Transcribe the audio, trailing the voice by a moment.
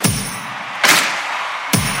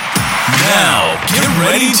Now, get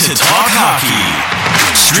ready to talk hockey.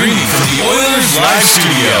 Streaming from the Oilers Live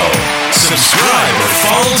Studio. Subscribe or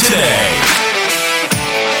follow today.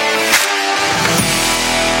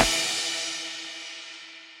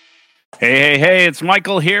 Hey, it's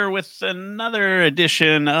Michael here with another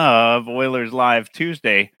edition of Oilers Live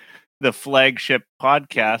Tuesday, the flagship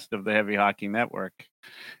podcast of the Heavy Hockey Network.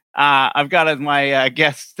 I've got as my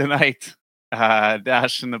guests tonight,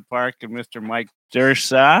 Dash in the Park and Mr. Mike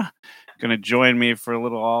Dursa, going to join me for a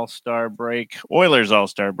little All-Star break, Oilers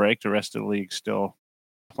All-Star break. The rest of the league still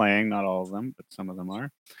playing, not all of them, but some of them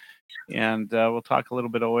are. And we'll talk a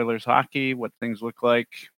little bit of Oilers hockey, what things look like,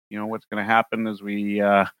 what's going to happen as we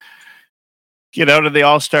get out of the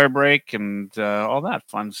All-Star break and all that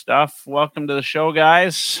fun stuff. Welcome to the show,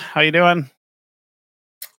 guys. How you doing?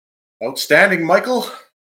 Outstanding, Michael.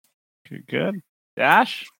 Good.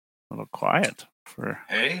 Dash, a little quiet for.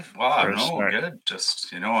 Hey, well, no, good.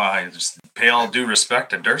 Just I just pay all due respect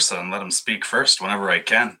to Dursa and let him speak first whenever I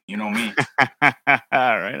can. You know me.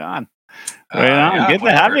 Right on. Yeah, good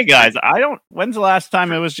to have you guys. When's the last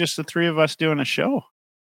time it was just the three of us doing a show?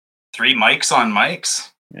 3 mics on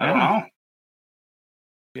mics. Yeah. I don't know.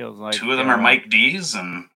 Feels like 2 of them are Mike D's,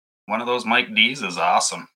 and one of those Mike D's is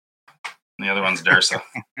awesome. And the other one's Dursa.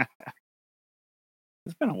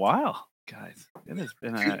 It's been a while, guys. It has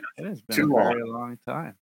been a very long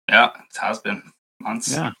time. Yeah, it has been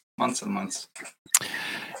months. Yeah. Months and months.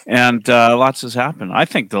 And lots has happened. I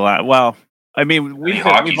think we've all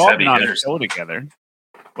been on a show together,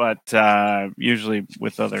 but usually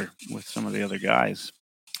with some of the other guys.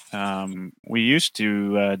 We used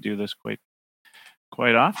to do this quite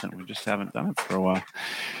often. We just haven't done it for a while.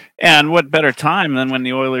 And what better time than when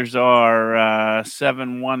the Oilers are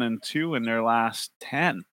 7-1-2 in their last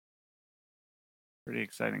 10? Pretty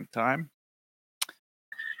exciting time.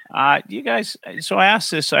 You guys, so I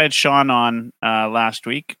asked this. I had Sean on last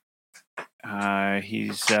week.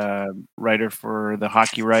 He's a writer for the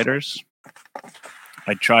Hockey Writers.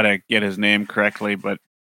 I try to get his name correctly, but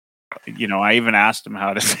I even asked him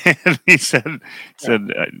how to say it. He said,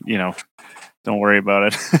 don't worry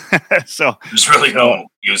about it. So just really don't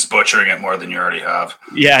use butchering it more than you already have.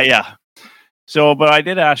 Yeah. So, but I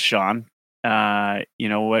did ask Sean,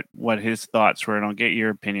 what his thoughts were, and I'll get your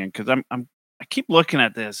opinion because I keep looking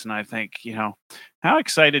at this and I think, how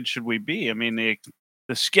excited should we be? I mean, the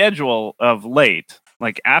schedule of late,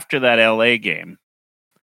 like after that LA game,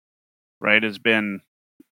 right, has been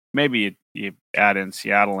maybe you add in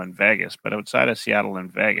Seattle and Vegas, but outside of Seattle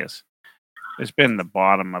and Vegas, it's been the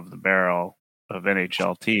bottom of the barrel of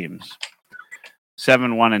NHL teams.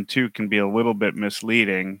 7-1-2 can be a little bit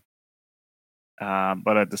misleading,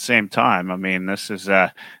 but at the same time, I mean, this is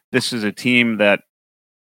a team that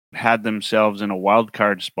had themselves in a wild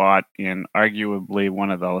card spot in arguably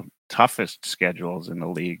one of the toughest schedules in the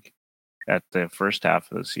league at the first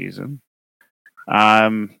half of the season.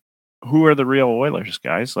 Who are the real Oilers,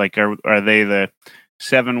 guys? Like, are they the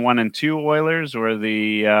 7-1-2 Oilers or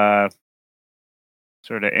the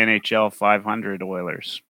sort of NHL 500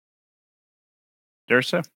 Oilers?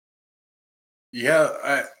 Dursa?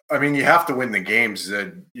 Yeah, I mean, you have to win the games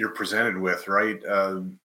that you're presented with, right?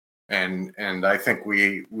 And I think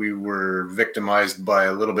we were victimized by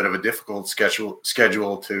a little bit of a difficult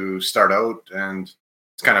schedule to start out, and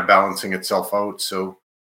it's kind of balancing itself out. So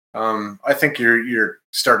I think you're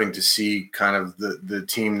starting to see kind of the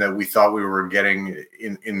team that we thought we were getting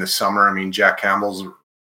in the summer. I mean, Jack Campbell's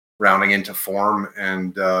rounding into form,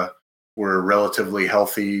 and we're relatively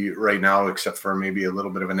healthy right now, except for maybe a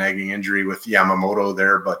little bit of a nagging injury with Yamamoto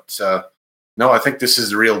there. But no, I think this is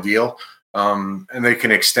the real deal. And they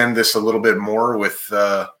can extend this a little bit more with,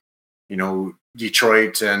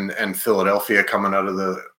 Detroit and Philadelphia coming out of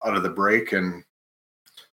the break and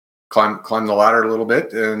climb the ladder a little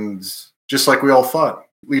bit. And just like we all thought,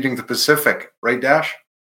 leading the Pacific, right, Dash?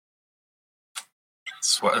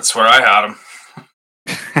 That's where I had them.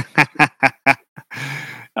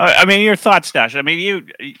 I mean, your thoughts, Dash. I mean, you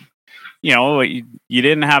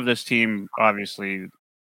didn't have this team obviously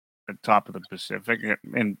at top of the Pacific,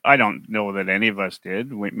 and I don't know that any of us did.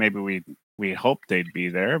 Maybe we hoped they'd be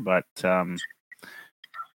there, but is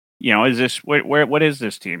this what is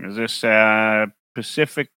this team? Is this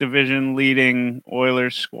Pacific Division leading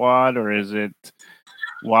Oilers squad, or is it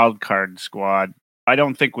wild card squad? I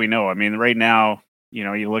don't think we know. I mean, right now,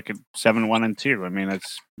 you look at 7-1-2. I mean,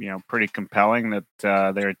 it's pretty compelling that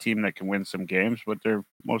they're a team that can win some games, but they're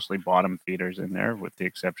mostly bottom feeders in there, with the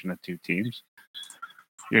exception of 2 teams.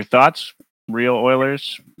 Your thoughts, real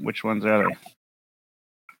Oilers? Which ones are they?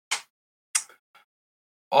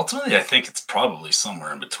 Ultimately, I think it's probably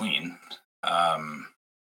somewhere in between.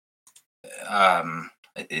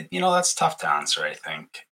 That's tough to answer, I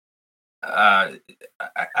think. I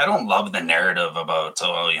don't love the narrative about,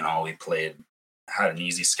 we had an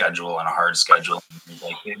easy schedule and a hard schedule.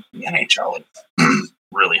 Like the NHL is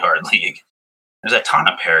really hard league. There's a ton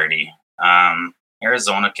of parity.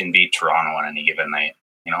 Arizona can beat Toronto on any given night.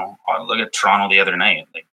 Look at Toronto the other night,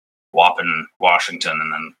 like whopping Washington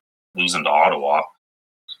and then losing to Ottawa.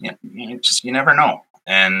 You never know.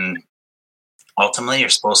 And ultimately, you're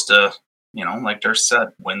supposed to, like Dirk said,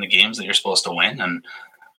 win the games that you're supposed to win, and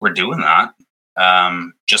we're doing that.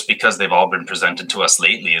 Just because they've all been presented to us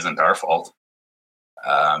lately isn't our fault.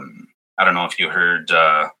 I don't know if you heard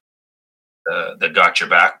the Got Your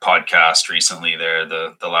Back podcast recently. There,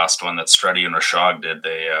 the last one that Struddy and Rashog did.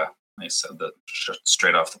 They said that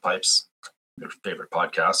Straight Off the Pipes, their favorite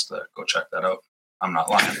podcast. Go check that out. I'm not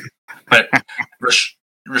lying, but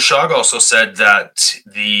Rashog also said that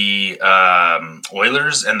the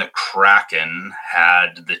Oilers and the Kraken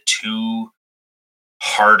had the two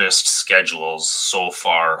hardest schedules so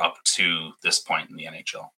far up to this point in the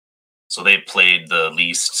NHL. So they played the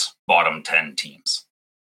least bottom 10 teams.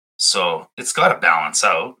 So it's got to balance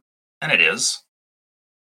out, and it is.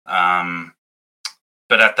 But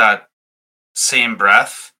at that same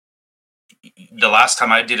breath, the last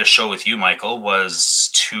time I did a show with you, Michael, was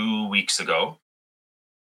 2 weeks ago.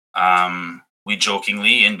 We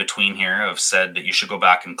jokingly in between here have said that you should go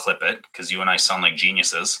back and clip it because you and I sound like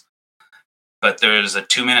geniuses. But there's a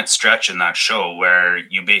 2-minute stretch in that show where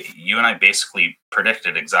you and I basically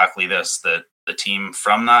predicted exactly this, that the team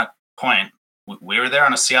from that point, we were there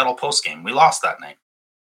on a Seattle Post game. We lost that night.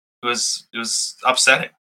 It was upsetting.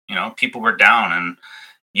 People were down, and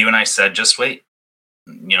you and I said, just wait.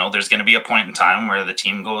 There's going to be a point in time where the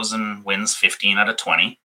team goes and wins 15 out of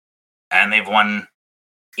 20, and they've won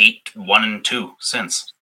 1-2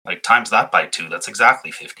 since. Like, times that by 2, that's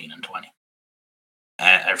exactly 15 and 20.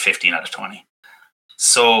 Or 15 out of 20.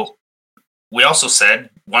 So we also said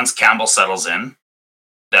once Campbell settles in,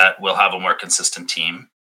 that we'll have a more consistent team.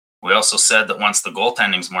 We also said that once the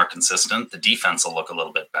goaltending's more consistent, the defense will look a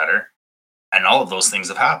little bit better. And all of those things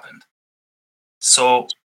have happened. So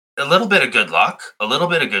a little bit of good luck, a little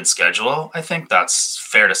bit of good schedule. I think that's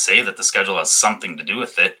fair to say that the schedule has something to do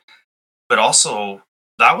with it. But also,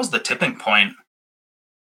 that was the tipping point.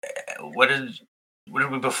 What did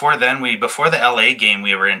we before then? Before the LA game,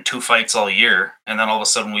 we were in 2 fights all year, and then all of a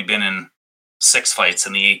sudden we've been in 6 fights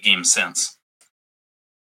in the 8 games since.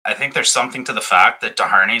 I think there's something to the fact that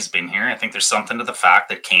Desharnais's been here. I think there's something to the fact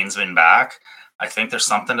that Kane's been back. I think there's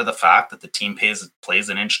something to the fact that the team plays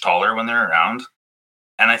an inch taller when they're around.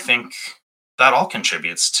 And I think that all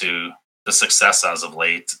contributes to the success as of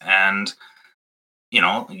late. And,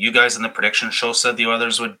 you guys in the prediction show said the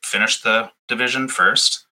Oilers would finish the division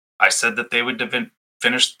first. I said that they would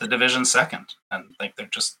finish the division second. And I think they're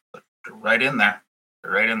right in there.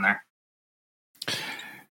 They're right in there.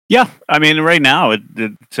 Yeah, I mean, right now it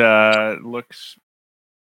looks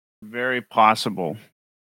very possible,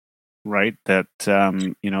 right? That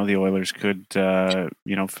the Oilers could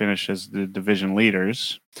finish as the division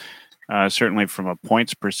leaders. Certainly, from a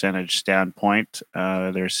points percentage standpoint,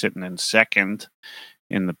 they're sitting in second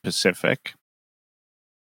in the Pacific.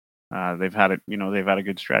 They've had a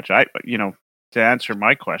good stretch. To answer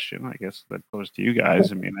my question, I guess that goes to you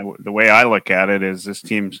guys. I mean, the way I look at it is this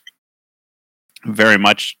team's very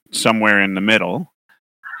much somewhere in the middle.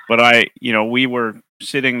 But we were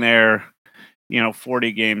sitting there,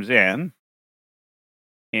 40 games in,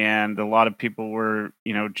 and a lot of people were,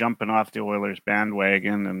 jumping off the Oilers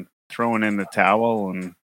bandwagon and throwing in the towel.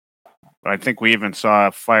 And I think we even saw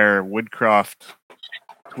a Fire Woodcroft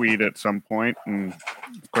tweet at some point. And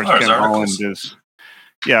of course, Ken Holland is,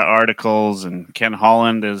 articles, and Ken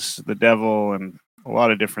Holland is the devil and a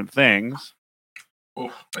lot of different things.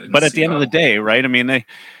 But at the end of the day, right? I mean,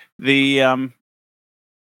 when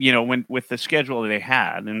with the schedule they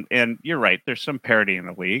had, and you're right, there's some parity in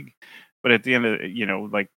the league, but at the end of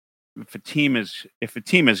if a team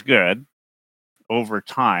is good over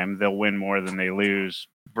time, they'll win more than they lose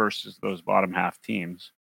versus those bottom half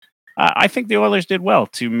teams. I think the Oilers did well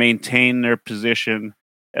to maintain their position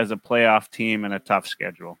as a playoff team in a tough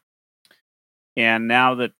schedule. And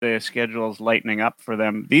now that the schedule is lightening up for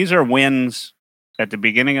them, these are wins at the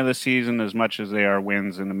beginning of the season as much as they are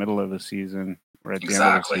wins in the middle of the season or at the end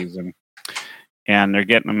of the season. And they're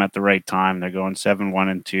getting them at the right time. They're going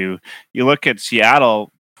 7-1-2. You look at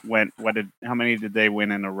Seattle, how many did they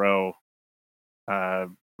win in a row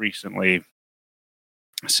recently?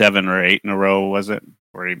 7 or 8 in a row, was it?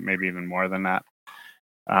 Or maybe even more than that.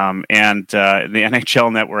 And the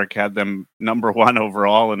NHL Network had them number 1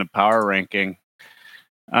 overall in the power ranking.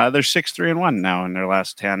 They're 6-3-1 now in their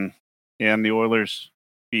last 10, and the Oilers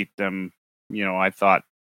beat them. I thought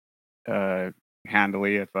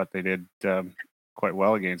handily. I thought they did quite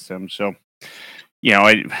well against them. So,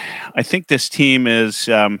 I think this team is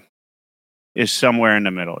somewhere in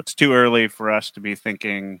the middle. It's too early for us to be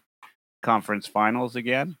thinking conference finals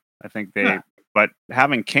again. I think but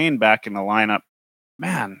having Kane back in the lineup,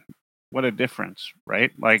 man, what a difference,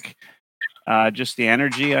 right? Like, just the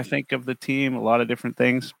energy, I think, of the team, a lot of different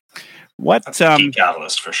things. That's a key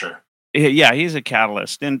catalyst for sure. Yeah, he's a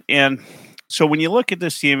catalyst. And so when you look at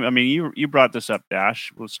this team, I mean, you brought this up,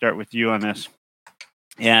 Dash. We'll start with you on this.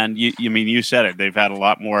 And you said it. They've had a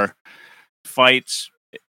lot more fights.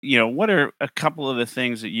 What are a couple of the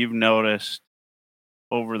things that you've noticed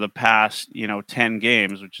over the past, 10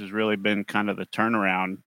 games, which has really been kind of the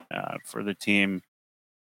turnaround for the team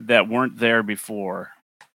that weren't there before?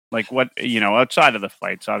 Like what, outside of the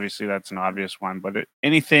fights, obviously that's an obvious one, but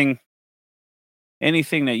anything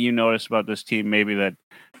that you notice about this team, maybe that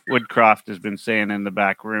Woodcroft has been saying in the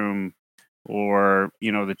back room, or,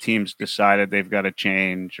 the team's decided they've got to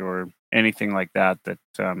change, or anything like that,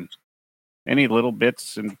 any little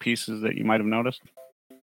bits and pieces that you might have noticed?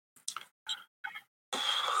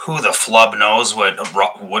 Who the flub knows what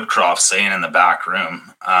Woodcroft's saying in the back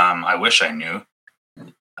room? I wish I knew.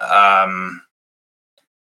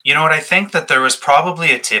 You know what? I think that there was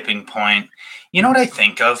probably a tipping point. You know what I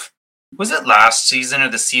think of? Was it last season or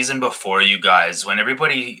the season before, you guys, when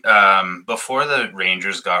everybody, before the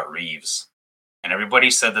Rangers got Reeves, and everybody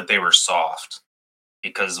said that they were soft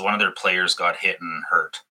because one of their players got hit and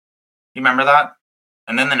hurt? You remember that?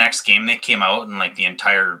 And then the next game they came out and like the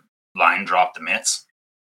entire line dropped the mitts,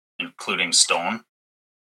 including Stone.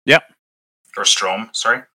 Yep. Or Strome,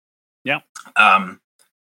 sorry. Yeah.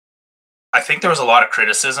 I think there was a lot of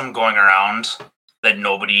criticism going around that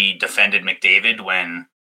nobody defended McDavid when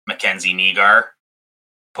Mackenzie Nygaard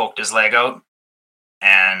poked his leg out.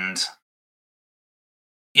 And,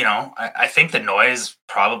 I think the noise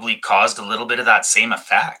probably caused a little bit of that same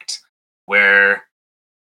effect, where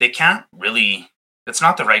they can't really, it's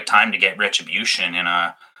not the right time to get retribution in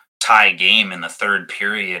a tie game in the third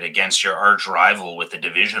period against your arch rival with the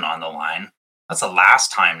division on the line. That's the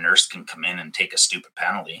last time Nurse can come in and take a stupid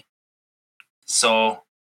penalty. So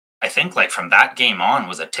I think like from that game on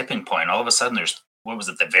was a tipping point. All of a sudden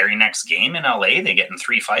the very next game in LA, they get in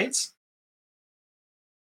 3 fights.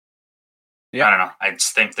 Yeah. I don't know. I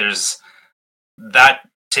just think there's that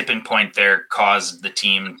tipping point there caused the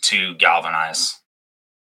team to galvanize.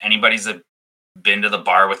 Anybody's been to the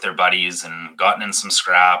bar with their buddies and gotten in some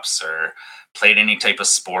scraps or played any type of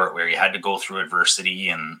sport where you had to go through adversity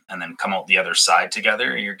and then come out the other side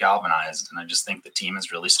together, you're galvanized. And I just think the team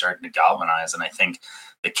is really starting to galvanize. And I think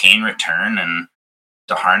the Kane return, and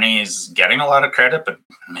Desharnais is getting a lot of credit, but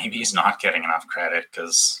maybe he's not getting enough credit,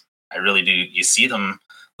 because I really do. You see them.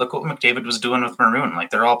 Look what McDavid was doing with Maroon. Like,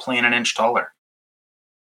 they're all playing an inch taller.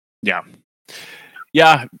 Yeah.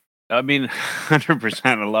 Yeah. I mean, 100%.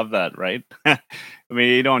 I love that, right? I mean,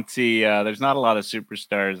 you don't see, there's not a lot of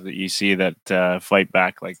superstars that you see that fight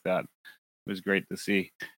back like that. It was great to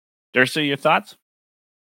see. Dursa, your thoughts?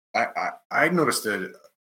 I noticed a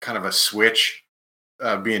kind of a switch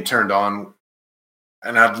being turned on,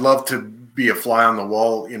 and I'd love to be a fly on the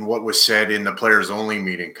wall in what was said in the players only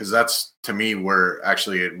meeting, because that's, to me, where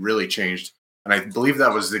actually it really changed. And I believe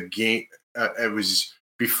that was the game. It was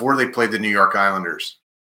before they played the New York Islanders.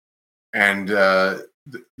 And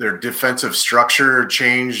their defensive structure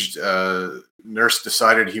changed. Nurse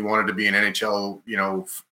decided he wanted to be an NHL,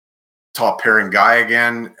 top pairing guy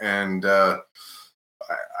again. And I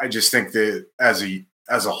just think that as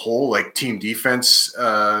a whole, like, team defense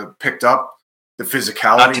picked up the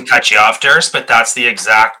physicality. Not to cut you off, Durst, but that's the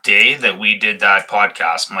exact day that we did that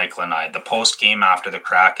podcast, Michael and I. The post game after the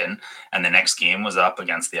Kraken, and the next game was up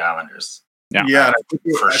against the Islanders. Yeah,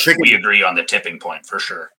 we agree on the tipping point for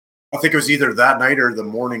sure. I think it was either that night or the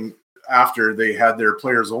morning after they had their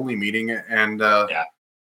players only meeting. And,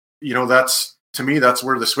 that's, to me, that's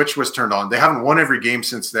where the switch was turned on. They haven't won every game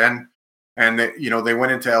since then. And, they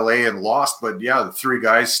went into LA and lost. But, yeah, the 3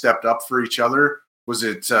 guys stepped up for each other. Was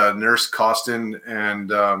it Nurse, Kostin, and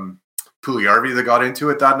Puljujarvi that got into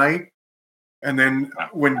it that night? And then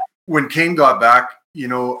when Kane got back,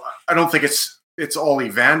 I don't think it's all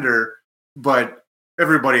Evander, but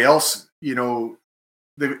everybody else,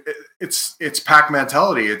 it's pack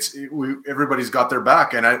mentality. Everybody's got their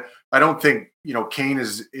back, and I don't think Kane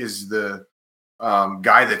is the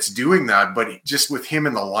guy that's doing that, but just with him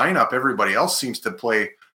in the lineup, everybody else seems to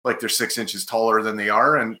play like they're 6 inches taller than they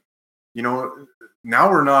are. And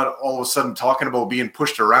now we're not all of a sudden talking about being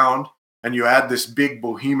pushed around. and you add this big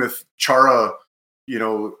behemoth Chara,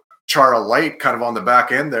 Chara light kind of on the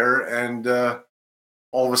back end there, and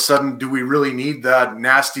all of a sudden, do we really need that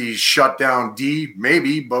nasty shutdown D?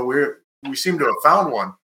 Maybe, but we seem to have found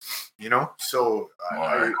one. So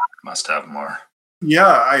I must have more. Yeah,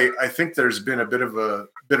 I think there's been a bit of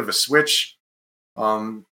a switch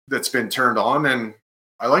that's been turned on, and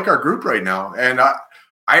I like our group right now. And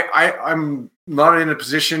I'm not in a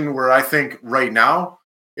position where I think right now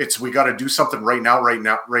we got to do something right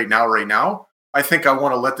now. I think I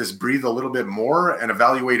want to let this breathe a little bit more and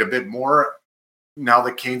evaluate a bit more now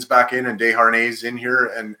that Kane's back in and Desharnais in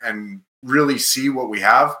here, and really see what we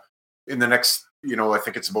have in the next. I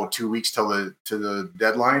think it's about 2 weeks till the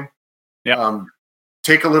deadline. Yeah.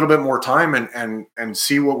 Take a little bit more time and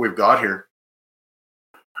see what we've got here.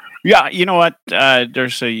 Yeah, you know what,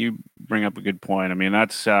 Dursa, you bring up a good point. I mean,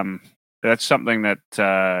 that's something that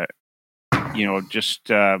just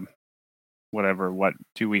 2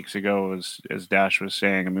 weeks ago, as Dash was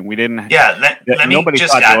saying. I mean, we didn't. Yeah, let me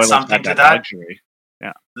just add something to that. Luxury.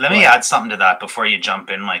 Yeah. Let me add something to that before you jump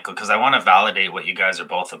in, Michael, because I want to validate what you guys are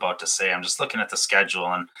both about to say. I'm just looking at the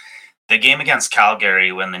schedule, and the game against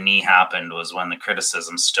Calgary, when the knee happened, was when the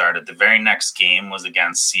criticism started. The very next game was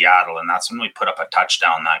against Seattle, and that's when we put up a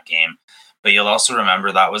touchdown that game. But you'll also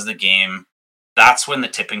remember that was the game. That's when the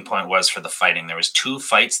tipping point was for the fighting. There was 2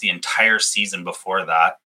 fights the entire season before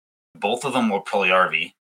that. Both of them were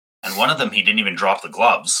Puljujarvi, and one of them he didn't even drop the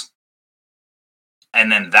gloves.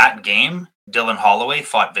 And then that game, Dylan Holloway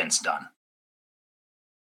fought Vince Dunn.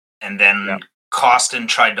 And then Kostin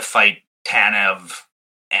tried to fight Tanev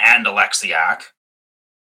and Alexiak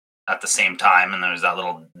at the same time, and there was that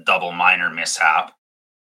little double minor mishap.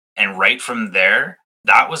 And right from there,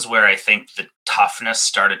 that was where I think the toughness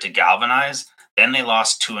started to galvanize. Then they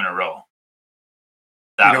lost 2 in a row.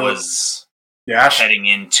 That was heading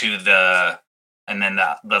into and then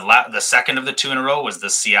the second of the 2 in a row was the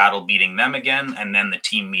Seattle beating them again, and then the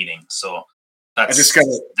team meeting. So that's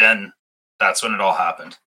when it all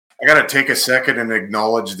happened. I got to take a second and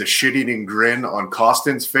acknowledge the shit-eating grin on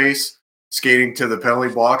Kostin's face, skating to the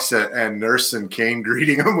penalty box, and Nurse and Kane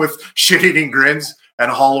greeting him with shit-eating grins,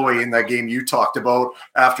 and Holloway in that game you talked about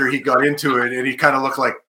after he got into it, and he kind of looked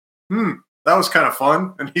like, that was kind of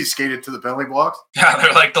fun, and he skated to the penalty box. Yeah,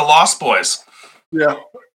 they're like the Lost Boys. Yeah.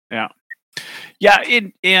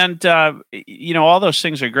 All those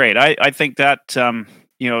things are great. I think that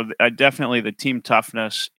definitely the team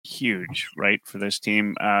toughness, huge, right, for this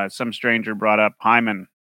team. Some stranger brought up Hyman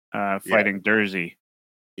fighting Dursey.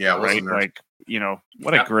 Yeah, right. Like,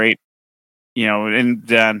 what a great, and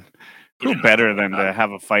then who better than to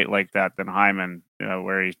have a fight like that than Hyman,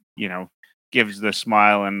 where he, gives the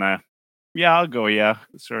smile and the, I'll go,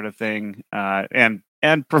 sort of thing, and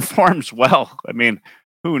performs well. I mean,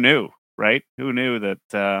 who knew, right? Who knew that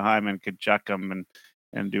Hyman could chuck him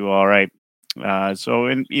and do all right? So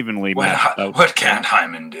evenly matched out. What can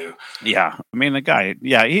Hyman do? Yeah, I mean the guy.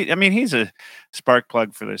 Yeah, he's a spark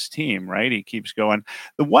plug for this team, right? He keeps going.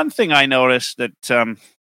 The one thing I noticed that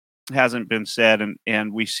hasn't been said,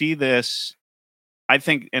 and we see this, I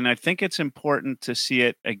think it's important to see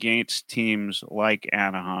it against teams like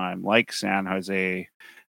Anaheim, like San Jose,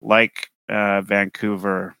 like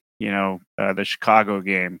Vancouver. The Chicago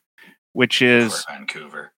game, which is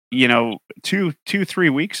Vancouver. 3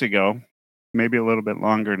 weeks ago. Maybe a little bit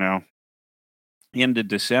longer now, into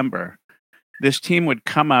December, this team would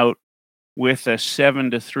come out with a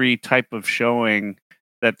 7-3 type of showing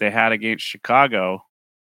that they had against Chicago,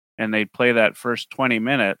 and they'd play that first 20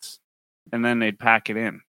 minutes, and then they'd pack it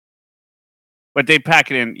in. But they'd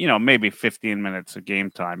pack it in, maybe 15 minutes of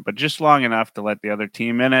game time, but just long enough to let the other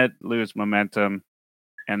team in it, lose momentum,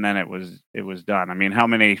 and then it was done. I mean, how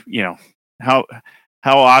many, how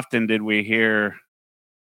often did we hear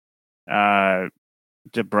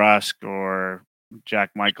DeBrusk or Jack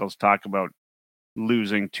Michaels talk about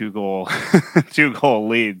losing 2-goal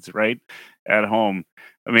leads, right, at home?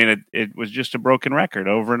 I mean, it was just a broken record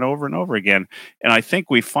over and over and over again. And I think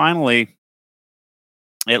we finally,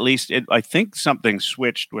 I think something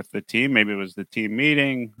switched with the team. Maybe it was the team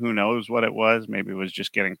meeting. Who knows what it was? Maybe it was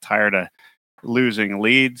just getting tired of losing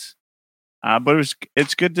leads. But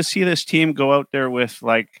it's good to see this team go out there with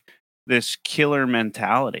like this killer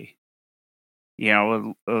mentality.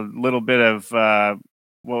 A little bit of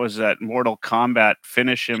what was that, Mortal Kombat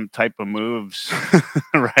finish him type of moves,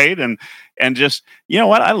 right? And just,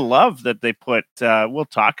 what, I love that they put. We'll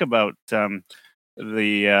talk about the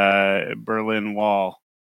Berlin Wall,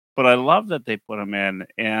 but I love that they put him in.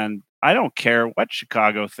 And I don't care what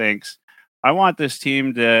Chicago thinks. I want this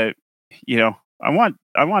team to, I want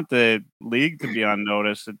the league to be on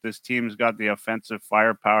notice that this team's got the offensive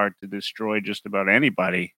firepower to destroy just about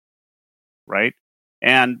anybody, right?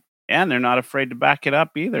 And they're not afraid to back it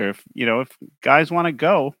up either. If guys want to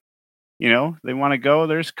go, they want to go.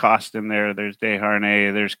 There's Costin there. There's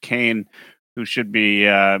Desharnais. There's Kane, who should be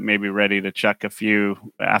maybe ready to chuck a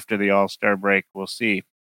few after the All-Star break. We'll see.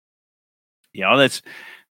 That's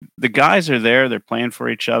the guys are there. They're playing for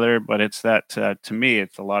each other, but it's that to me,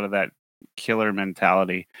 it's a lot of that killer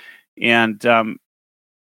mentality. And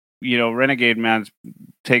Renegade Man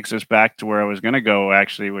takes us back to where I was going to go,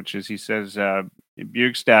 actually, which is he says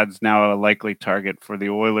Bjugstad's now a likely target for the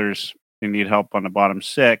Oilers. They need help on the bottom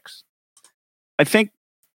six. I think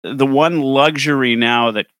the one luxury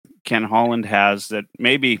now that Ken Holland has that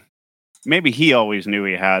maybe he always knew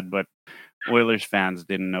he had, but Oilers fans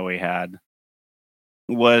didn't know he had,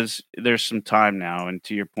 was there's some time now. And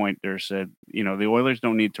to your point, there said, the Oilers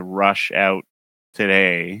don't need to rush out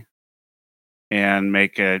today and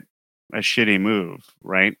make a shitty move,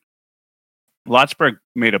 right? Lotsberg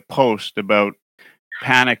made a post about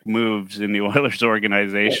panic moves in the Oilers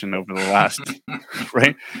organization over the last,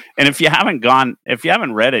 right? And if you haven't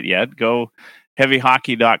read it yet, go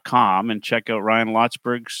heavyhockey.com and check out Ryan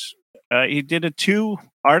Lotsberg's, he did a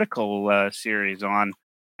 2-article series on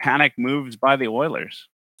panic moves by the Oilers.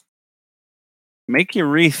 Make you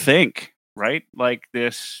rethink, right? Like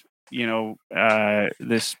this,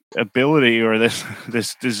 this ability or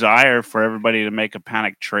this desire for everybody to make a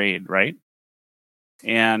panic trade, right?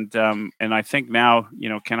 And I think now,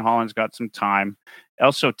 Ken Holland's got some time.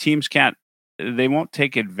 Also, teams they won't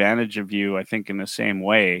take advantage of you, I think, in the same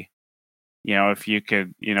way. If you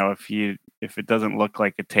could, if it doesn't look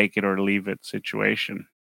like a take it or leave it situation,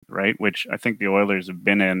 right? Which I think the Oilers have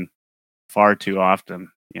been in far too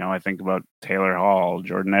often. I think about Taylor Hall,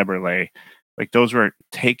 Jordan Eberle, like those were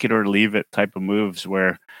take it or leave it type of moves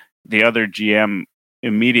where the other GM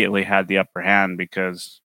immediately had the upper hand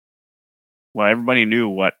because, well, everybody knew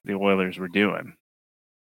what the Oilers were doing.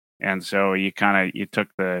 And so you took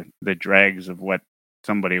the dregs of what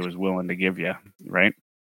somebody was willing to give you, right?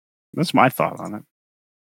 That's my thought on it.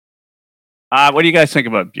 What do you guys think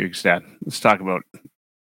about Bjugstad? Let's talk about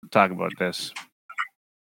this.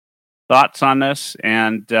 Thoughts on this,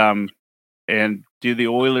 and do the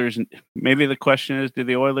Oilers? Maybe the question is, do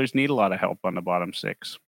the Oilers need a lot of help on the bottom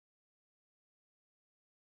six?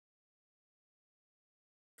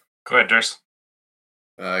 Go ahead, Durs.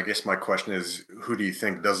 I guess my question is, who do you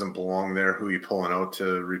think doesn't belong there? Who are you pulling out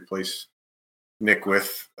to replace Nick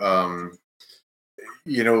with? For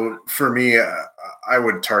me, I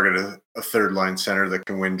would target a third line center that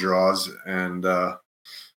can win draws and, a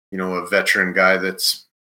veteran guy that's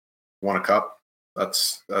won a cup.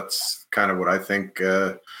 That's kind of what I think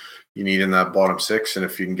you need in that bottom six. And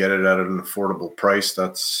if you can get it at an affordable price,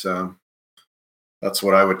 that's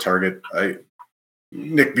what I would target.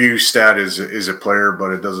 Nick Bjugstad is a player,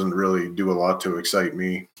 but it doesn't really do a lot to excite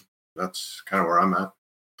me. That's kind of where I'm at.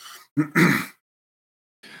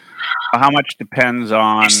 How much depends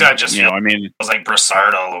on? Bjugstad just feels like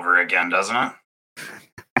Brassard all over again, doesn't it?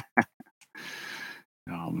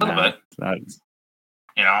 A little bit.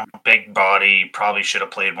 Big body, probably should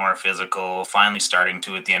have played more physical. Finally starting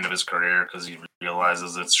to at the end of his career because he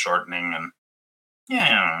realizes it's shortening.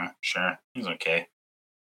 And sure, he's okay.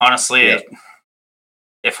 Honestly. Yeah.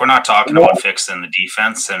 If we're not talking about fixing the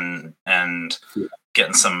defense and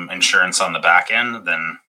getting some insurance on the back end,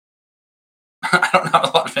 then I don't have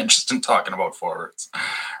a lot of interest in talking about forwards,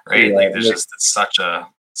 right? Yeah, like it's such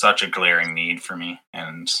a glaring need for me,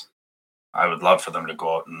 and I would love for them to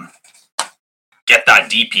go out and get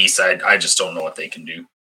that D piece. I just don't know what they can do.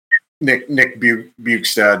 Nick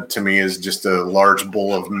Bjugstad to me is just a large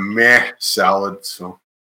bowl of meh salad. So.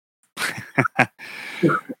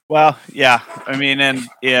 Well, yeah. I mean, and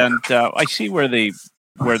I see where the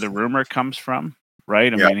rumor comes from,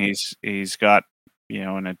 right? I mean, he's got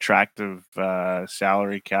an attractive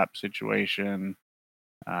salary cap situation.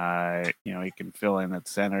 He can fill in at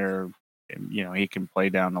center. He can play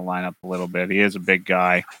down the lineup a little bit. He is a big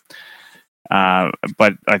guy,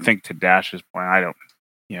 but I think to Dash's point,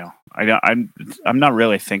 I'm not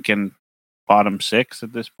really thinking bottom six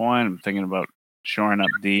at this point. I'm thinking about shoring up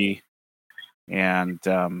D. And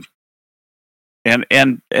the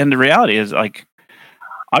reality is, like,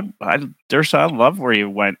 Dursa, I love where you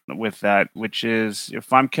went with that, which is,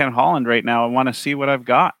 if I'm Ken Holland right now, I want to see what I've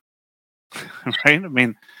got. Right? I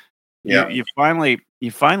mean, you finally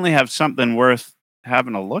have something worth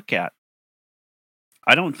having a look at.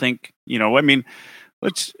 I don't think,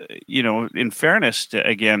 let's in fairness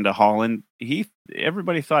to Holland,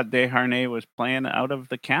 everybody thought Desharnais was playing out of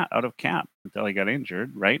camp until he got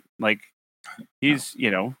injured, right? Like he's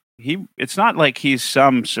it's not like he's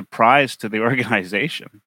some surprise to the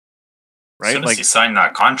organization, right? As soon as he signed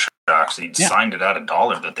that contract, he signed it at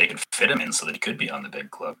 $1 that they could fit him in so that he could be on the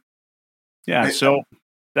big club. Yeah, so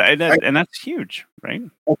and that's huge, right?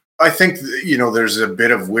 I think there's a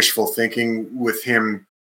bit of wishful thinking with him,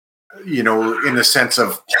 in the sense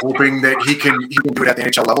of hoping that he can do it at the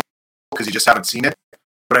NHL level because you just haven't seen it.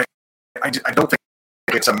 But I don't think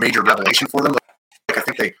it's a major revelation for them. Like I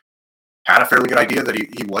think they had a fairly good idea that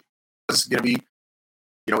he was going to be,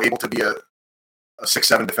 able to be a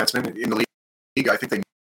 6-7 defenseman in the league. I think they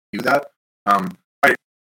knew that. I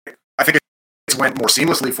think it went more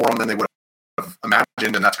seamlessly for him than they would have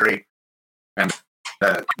imagined, and that's great. And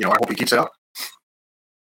I hope he keeps it up.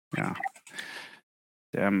 Yeah.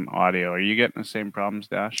 Damn audio. Are you getting the same problems,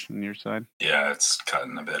 Dash, on your side? Yeah, it's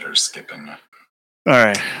cutting a bit or skipping. All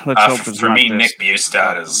right. Let's hope it's for not me, this. Nick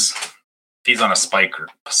Bjugstad is, if he's on a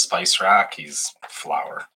spice rack, he's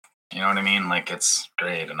flour. You know what I mean? Like, it's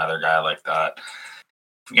great. Another guy like that.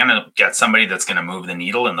 If you're going to get somebody that's going to move the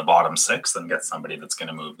needle in the bottom 6, then get somebody that's going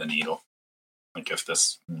to move the needle. Like, if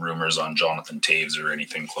this rumors on Jonathan Taves or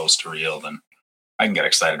anything close to real, then I can get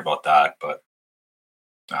excited about that. But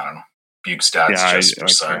I don't know. Bjugstad's just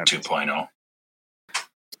Broussard 2.0.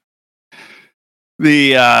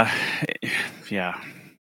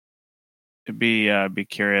 Be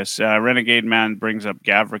curious. Renegade Man brings up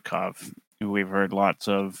Gavrikov, who we've heard lots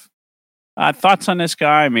of thoughts on this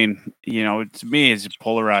guy. I mean, to me, it's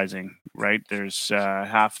polarizing, right? There's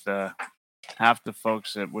half the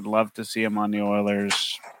folks that would love to see him on the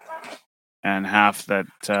Oilers, and half that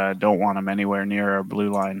don't want him anywhere near our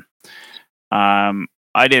blue line.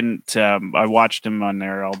 I didn't. I watched him on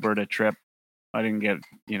their Alberta trip. I didn't get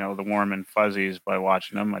the warm and fuzzies by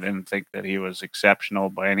watching him. I didn't think that he was exceptional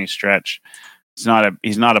by any stretch. He's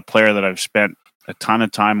not a player that I've spent a ton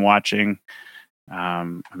of time watching. I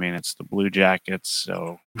mean, it's the Blue Jackets,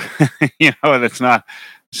 so it's not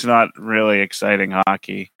really exciting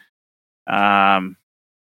hockey. You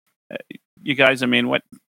guys, I mean,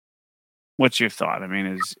 what's your thought? I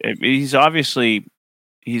mean, he's obviously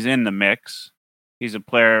in the mix. He's a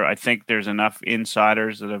player. I think there's enough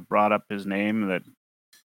insiders that have brought up his name that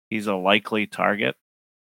he's a likely target.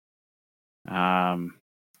 I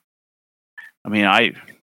mean, I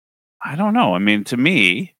don't know. I mean, to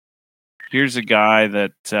me, here's a guy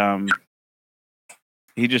that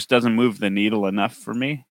he just doesn't move the needle enough for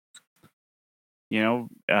me.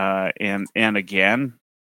 And again,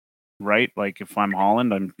 right? Like if I'm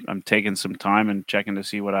Holland, I'm taking some time and checking to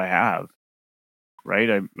see what I have.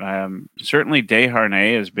 Right. Certainly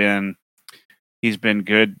Desharnais he's been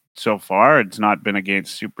good so far. It's not been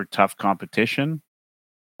against super tough competition.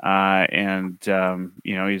 And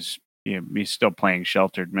he's still playing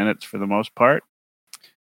sheltered minutes for the most part.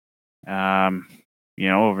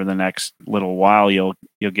 Over the next little while, you'll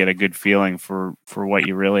get a good feeling for what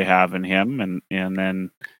you really have in him.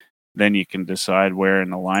 And then you can decide where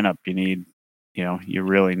in the lineup you need, you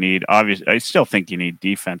really need, obviously, I still think you need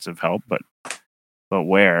defensive help, but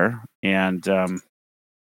where? And then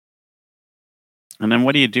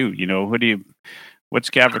what do you do? What's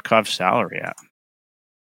Gavrikov's salary at?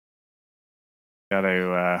 Got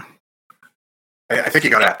to. I think you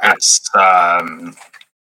got to. It's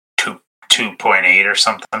 2.8 or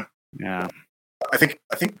something. Yeah. I think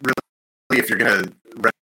really, if you're going to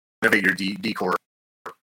renovate your decor,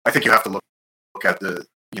 I think you have to look at the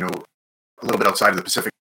a little bit outside of the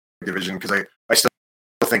Pacific Division, because I still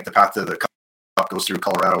think the path to the Cup goes through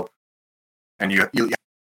Colorado, and you have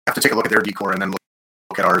to take a look at their decor and then look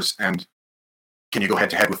at ours, and can you go head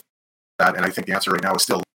to head with that? And I think the answer right now is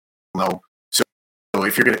still no. So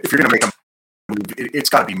if you're gonna make a move, it's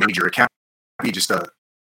got to be major. It can't be just a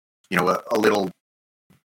little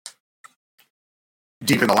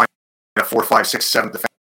deep in the line, 4, 5, 6, 7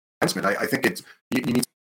 defenseman. I think you need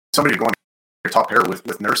somebody to go on your top pair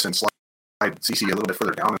with Nurse and slide CC a little bit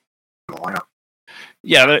further down in the lineup.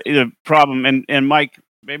 Yeah, the problem, and Mike,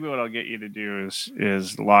 maybe what I'll get you to do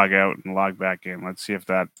is log out and log back in. Let's see if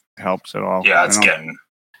that helps at all. Yeah,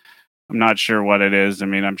 I'm not sure what it is. I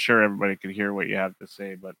mean, I'm sure everybody could hear what you have to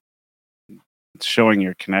say, but it's showing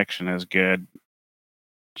your connection is good.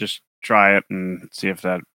 Just try it and see if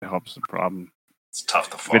that helps the problem. It's tough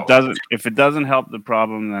to follow. If it doesn't help the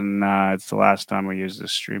problem, then it's the last time we use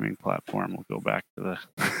this streaming platform. We'll go back to the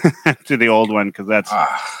to the old one, because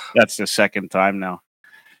that's the second time now.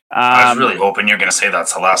 I was really hoping you're going to say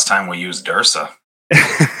that's the last time we used Dursa.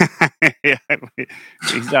 Yeah,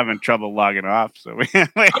 he's having trouble logging off, so we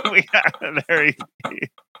got there. He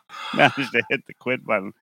managed to hit the quit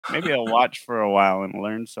button. Maybe I'll watch for a while and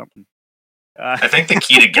learn something. I think the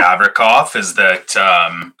key to Gavrikov is that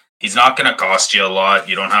he's not going to cost you a lot.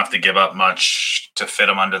 You don't have to give up much to fit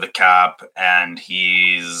him under the cap, and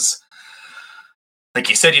he's, like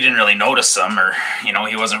you said, you didn't really notice him, or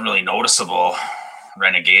he wasn't really noticeable,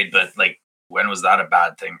 Renegade. But like, when was that a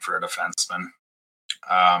bad thing for a defenseman?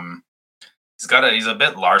 He's a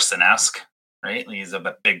bit Larson-esque, right? He's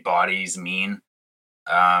a big body. He's mean.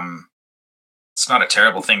 It's not a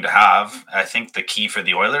terrible thing to have. I think the key for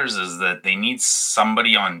the Oilers is that they need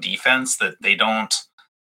somebody on defense that they don't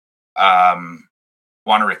want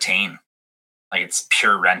to retain. Like, it's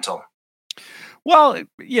pure rental. Well,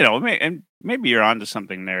 and maybe you're onto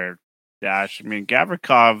something there, Dash. I mean,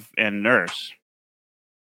 Gavrikov and Nurse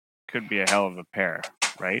could be a hell of a pair,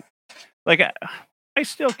 right? Like, I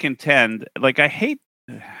still contend, like, I hate,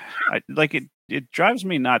 it drives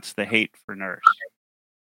me nuts, the hate for Nurse.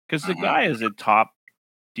 Because the guy is a top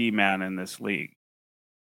D-man in this league.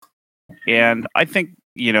 And I think,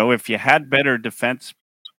 if you had better defense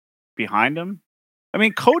behind him, I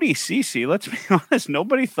mean, Cody Ceci, let's be honest,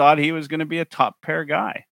 nobody thought he was going to be a top pair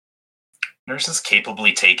guy. Nurse has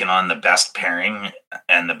capably taken on the best pairing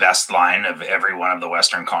and the best line of every one of the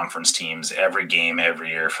Western Conference teams every game, every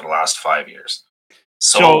year for the last 5 years.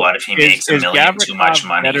 So what if he makes $1 million too much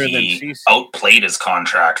money? He outplayed his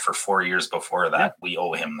contract for 4 years before that. Yeah. We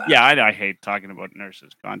owe him that. Yeah, I hate talking about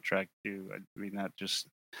Nurse's contract too. I mean, that just,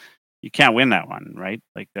 you can't win that one, right?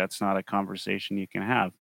 Like, that's not a conversation you can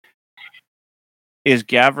have. Is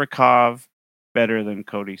Gavrikov better than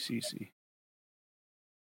Cody Ceci?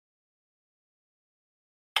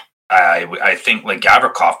 I think like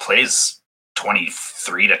Gavrikov plays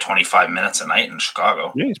 23 to 25 minutes a night in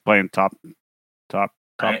Chicago. Yeah, he's playing top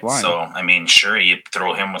right? Line. So, I mean, sure, you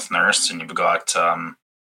throw him with Nurse, and you've got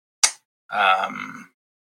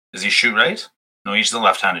does he shoot right? No, he's the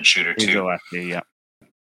left-handed shooter too. He's a lefty, yeah.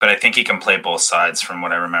 But I think he can play both sides, from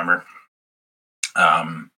what I remember.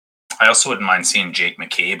 I also wouldn't mind seeing Jake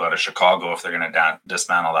McCabe out of Chicago if they're going to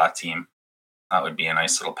dismantle that team. That would be a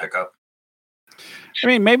nice little pickup. I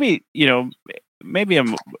mean, maybe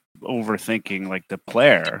I'm overthinking like the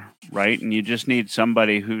player, right? And you just need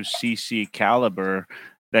somebody who's CC caliber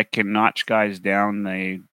that can notch guys down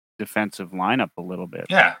the defensive lineup a little bit.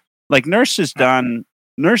 Yeah. Like Nurse has done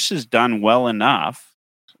well enough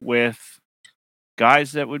with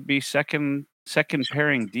guys that would be second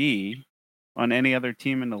pairing D on any other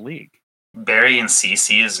team in the league. Barry and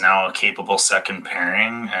CC is now a capable second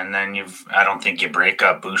pairing, and then I don't think you break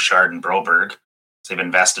up Bouchard and Broberg. They've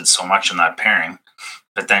invested so much in that pairing.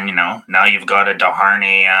 But then, now you've got a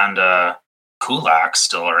Desharnais and a Kulak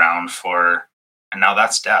still around and now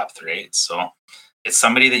that's depth, right? So it's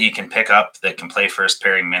somebody that you can pick up that can play first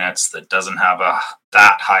pairing minutes, that doesn't have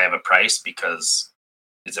that high of a price because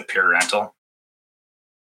it's a pure rental.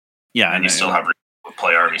 Yeah. And you still have to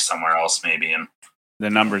play already somewhere else maybe. And the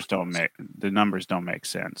numbers don't make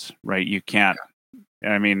sense, right? You can't,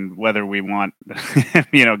 I mean, whether we want,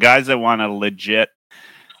 guys that want a legit,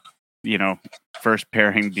 first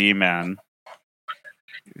pairing D-man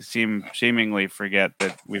seemingly forget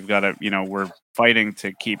that we've got to, we're fighting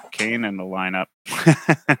to keep Kane in the lineup,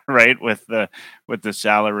 right? With the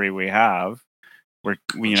salary we have,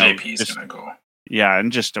 JP's gonna go. Yeah,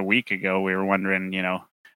 and just a week ago we were wondering,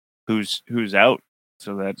 who's out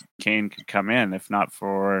so that Kane could come in, if not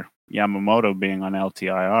for Yamamoto being on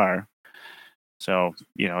LTIR. So,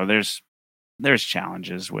 there's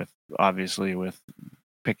challenges with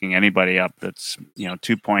picking anybody up that's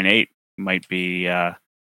 2.8 might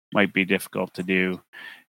be difficult to do.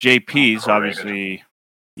 JP's obviously,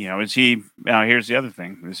 is he now? Here's the other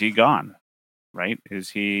thing: is he gone? Right? Is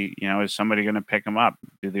he? Is somebody going to pick him up?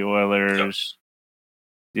 Do the Oilers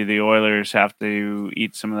have to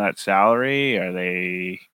eat some of that salary? Are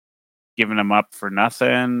they giving him up for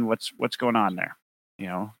nothing? What's going on there?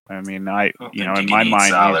 I mean, in my mind,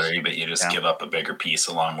 salary, but you just give up a bigger piece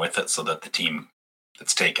along with it so that the team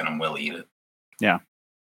that's taking him will eat it. Yeah.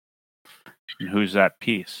 And who's that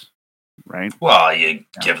piece, right? Well, you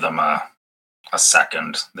give them a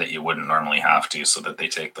second that you wouldn't normally have to, so that they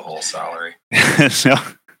take the whole salary. So,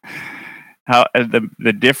 how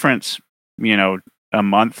the difference, a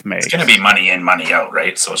month makes. It's going to be money in, money out,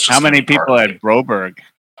 right? So it's just how many people had Broberg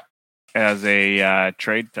as a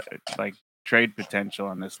trade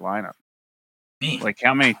potential in this lineup? Me. Like,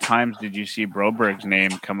 how many times did you see Broberg's name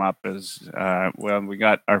come up as we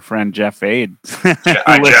got our friend Jeff Aid.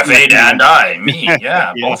 Jeff Aid and me,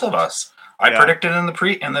 yeah, both of us. I predicted in the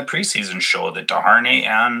preseason show that Desharnais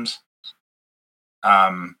and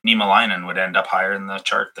Niemelainen would end up higher in the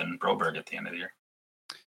chart than Broberg at the end of the year.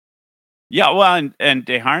 Yeah, well, and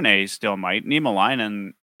Desharnais still might.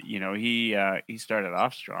 Niemelainen, he started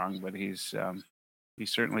off strong, but he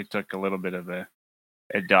certainly took a little bit of a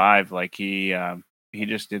dive. Like he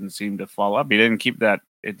just didn't seem to follow up. He didn't keep that.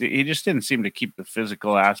 He just didn't seem to keep the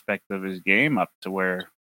physical aspect of his game up to where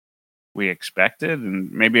we expected.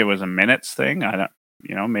 And maybe it was a minutes thing. I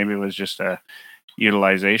don't. Maybe it was just a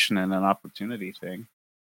utilization and an opportunity thing.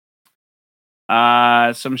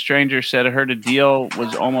 Some stranger said, I heard a deal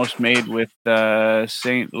was almost made with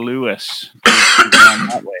St. Louis.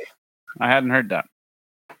 That way. I hadn't heard that.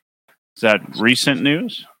 Is that recent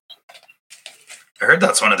news? I heard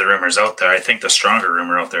that's one of the rumors out there. I think the stronger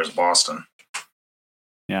rumor out there is Boston.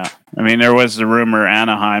 Yeah. I mean, there was the rumor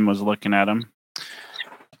Anaheim was looking at him.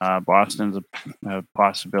 Boston's a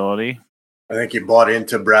possibility. I think you bought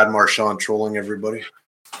into Brad Marchand trolling everybody.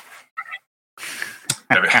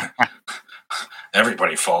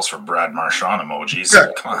 Everybody falls for Brad Marchand emojis.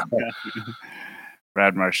 Come on.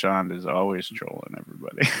 Brad Marchand is always trolling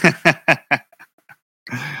everybody.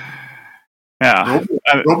 Yeah.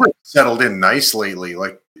 Robert settled in nice lately.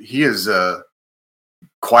 Like he is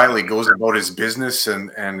quietly goes about his business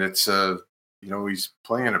and it's he's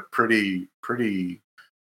playing a pretty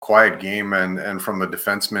quiet game and from a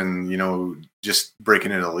defenseman, just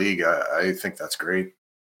breaking into the league. I think that's great.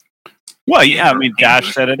 Well, yeah, I mean,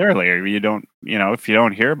 Dash said it earlier. You don't, if you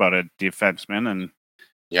don't hear about a defenseman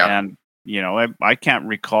and I can't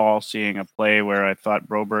recall seeing a play where I thought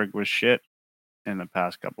Broberg was shit in the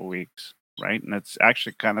past couple weeks, right? And it's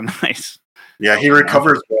actually kind of nice. Yeah, he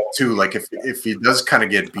recovers well too. Like if he does kind of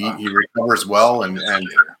get beat, he recovers well and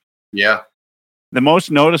yeah. The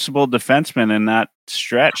most noticeable defenseman in that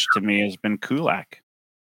stretch to me has been Kulak.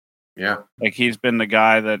 Yeah. Like he's been the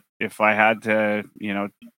guy that if I had to,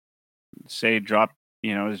 say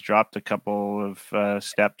has dropped a couple of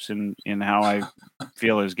steps in how I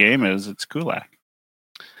feel his game is, it's Kulak.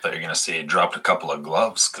 I thought you were going to say he dropped a couple of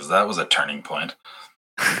gloves because that was a turning point.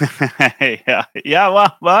 Yeah.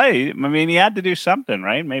 Well, I mean, he had to do something,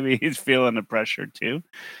 right? Maybe he's feeling the pressure too.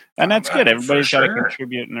 And that's good. Everybody's got to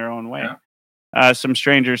contribute in their own way. Yeah. Some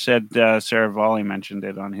stranger said Sarah Volley mentioned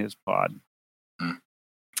it on his pod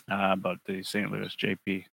about the St. Louis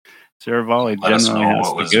JP. Sarah Volley Let us know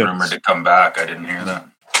what was rumored to come back. I didn't hear that.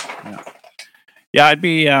 Yeah, I'd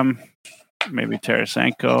be maybe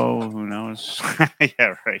Tarasenko. Who knows?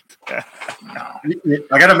 Yeah, right.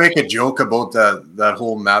 I got to make a joke about that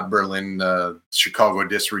whole Matt Berlin Chicago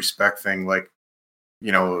disrespect thing. Like,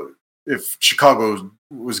 if Chicago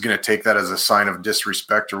was going to take that as a sign of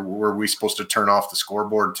disrespect, or were we supposed to turn off the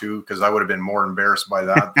scoreboard too? Because I would have been more embarrassed by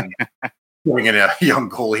that than putting in a young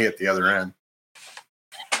goalie at the other end.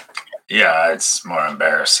 Yeah, it's more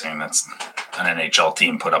embarrassing. That's an NHL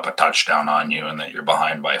team put up a touchdown on you and that you're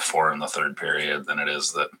behind by 4 in the third period than it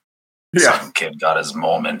is that some kid got his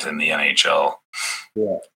moment in the NHL.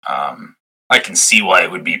 Yeah. I can see why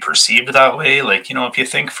it would be perceived that way. Like, if you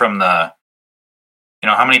think from the,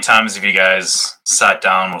 how many times have you guys sat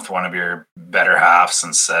down with one of your better halves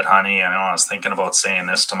and said, honey, I was thinking about saying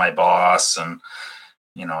this to my boss, and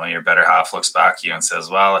your better half looks back at you and says,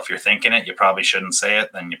 well, if you're thinking it, you probably shouldn't say it.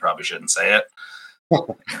 Then you probably shouldn't say it.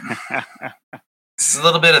 It's a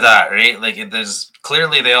little bit of that, right? Like there's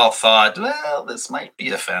clearly they all thought, well, this might be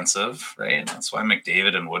offensive, right? That's why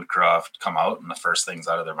McDavid and Woodcroft come out and the first things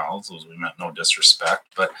out of their mouths was we meant no disrespect.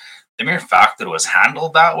 But the mere fact that it was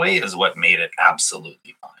handled that way is what made it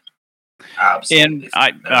absolutely fine. Absolutely.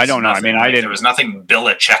 And I don't know. I mean, there was nothing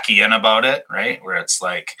Belichickian about it, right? Where it's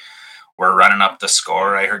like, we're running up the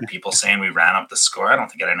score. I heard people saying we ran up the score. I don't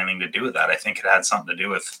think it had anything to do with that. I think it had something to do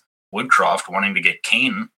with Woodcroft wanting to get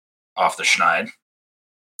Kane off the schneid.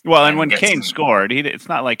 Well, and when Kane scored, it's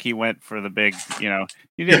not like he went for the big,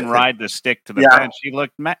 he didn't ride the stick to the bench.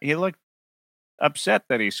 He looked upset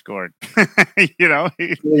that he scored.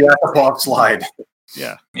 Pop slide.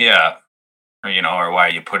 Yeah. Yeah. Or why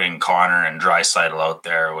are you putting Connor and Draisaitl out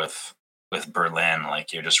there with Berlin?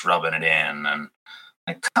 Like you're just rubbing it in and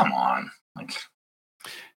like, come on. Like,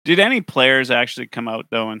 did any players actually come out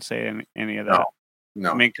though and say any of that?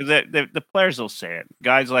 No. I mean, because the players will say it.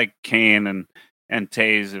 Guys like Kane and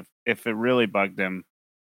Taze, if it really bugged them,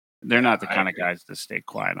 they're not the kind of guys to stay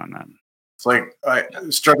quiet on that. It's like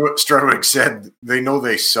Strudwick said, they know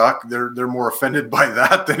they suck. They're more offended by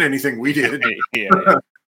that than anything we did.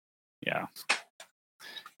 Yeah.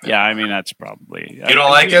 I mean, that's probably. You don't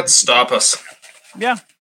like it? Stop us. Yeah.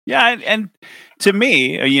 And to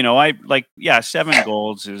me, I like 7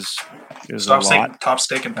 goals is a lot. Top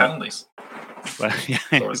stake in penalties. But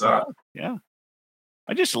So is that. Yeah.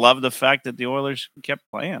 I just love the fact that the Oilers kept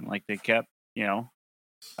playing. Like they kept, I'm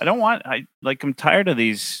tired of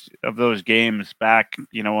those games back,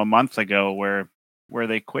 a month ago where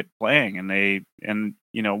they quit playing and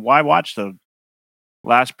why watch the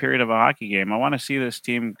last period of a hockey game? I want to see this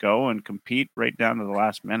team go and compete right down to the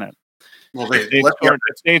last minute. Well, if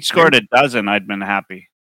they'd scored a dozen, I'd been happy.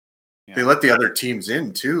 They let the other teams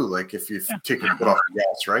in too. Like if you take your foot off the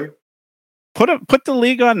gas, right? Put the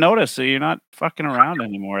league on notice so you're not fucking around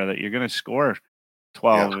anymore. That you're going to score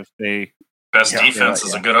 12 if they best defense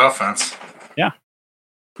is a good offense.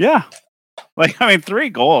 Yeah. Like 3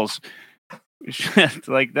 goals,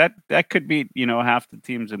 like that could beat half the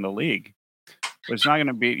teams in the league. But it's not going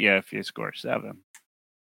to beat you if you score 7,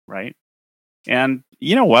 right? And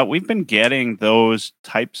you know what? We've been getting those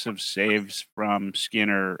types of saves from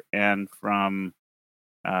Skinner and from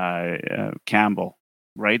Campbell,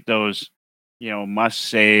 right? Those, must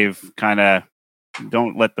save kind of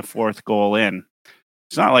don't let the 4th goal in.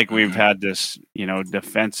 It's not like we've had this,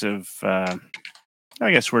 defensive. I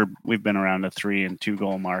guess we've been around the 3 and 2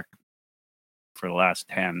 goal mark for the last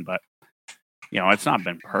 10, but it's not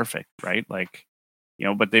been perfect, right? Like,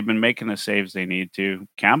 but they've been making the saves they need to.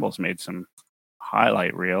 Campbell's made some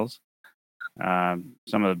highlight reels. Some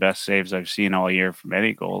of the best saves I've seen all year from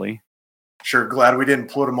any goalie. Sure, glad we didn't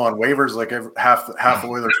put him on waivers like half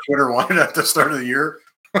Oilers Twitter wanted at the start of the year.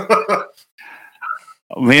 I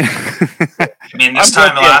mean, this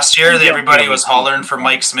time last year, everybody was hollering for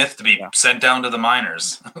Mike Smith to be sent down to the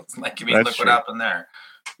minors. Look what happened there.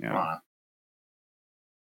 Yeah.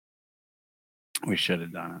 We should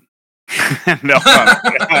have done it. No,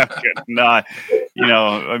 no.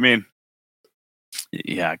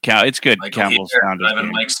 It's good. Campbell's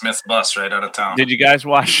driving Mike Smith's bus right out of town. Did you guys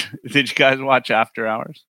watch After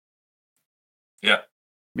Hours? Yeah.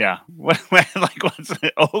 Yeah. What's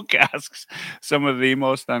it? Oak asks some of the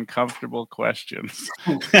most uncomfortable questions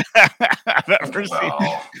I've ever seen.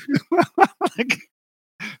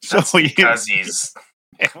 Because he's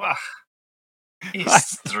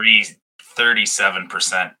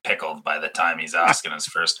 37% pickled by the time he's asking his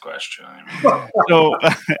first question. So,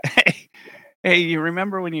 hey, you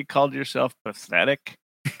remember when you called yourself pathetic?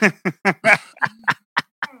 Did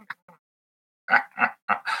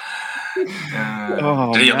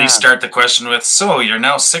he at least start the question with, so you're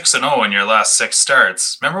now 6-0 in your last 6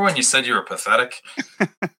 starts. Remember when you said you were pathetic?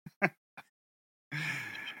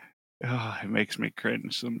 It makes me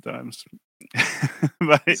cringe sometimes.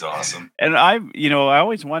 But he's awesome. And I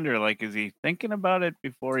always wonder, like, is he thinking about it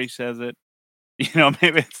before he says it?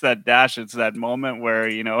 Maybe it's that dash. It's that moment where,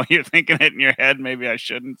 you're thinking it in your head. Maybe I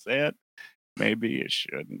shouldn't say it. Maybe you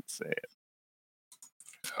shouldn't say it.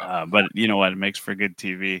 But you know what? It makes for good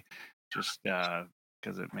TV. Just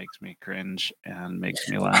because it makes me cringe and makes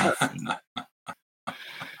me laugh.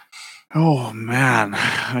 Oh, man.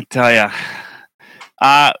 I tell you.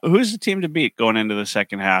 Who's the team to beat going into the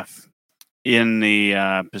second half in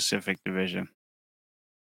the Pacific Division?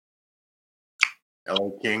 LA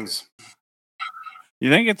Kings. You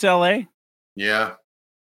think it's LA? Yeah.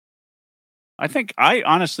 I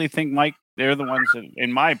honestly think, Mike, they're the ones that,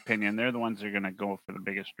 in my opinion, they're the ones that are going to go for the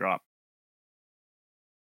biggest drop.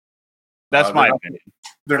 That's my opinion.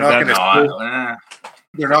 They're not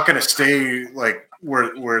going to stay like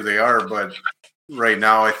where they are, but right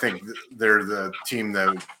now I think they're the team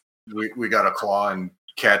that we got to claw and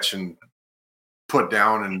catch and put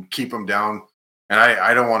down and keep them down. And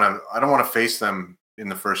I don't want to face them in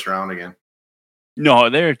the first round again. No,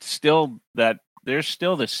 they're still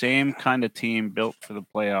the same kind of team built for the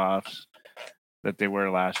playoffs that they were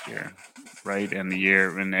last year, right? And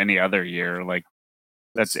any other year, like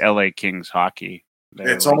that's LA Kings hockey.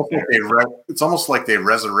 It's almost like they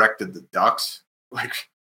resurrected the Ducks. Like,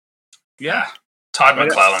 yeah, Todd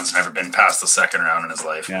McClellan's never been past the second round in his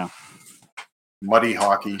life. Yeah, muddy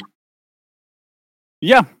hockey.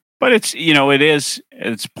 Yeah, but it's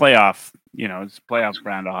playoff. It's playoff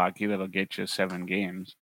brand of hockey that'll get you 7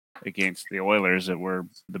 games against the Oilers that were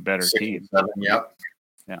the better team. 7, yeah.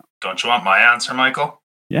 Don't you want my answer, Michael?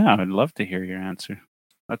 Yeah, I'd love to hear your answer.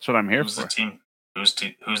 That's what I'm here for. Who's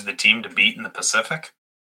the team to beat in the Pacific?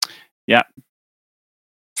 Yeah.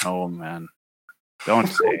 Oh man, don't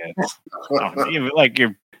say it.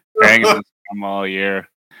 You're banging this drum all year.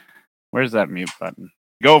 Where's that mute button?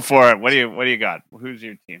 Go for it. What do you got? Who's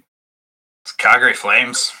your team? It's Calgary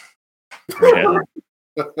Flames. Yeah.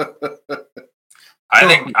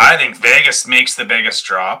 I think Vegas makes the biggest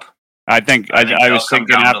drop. I was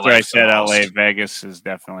thinking after I said LA, Vegas is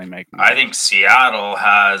definitely making. I think Seattle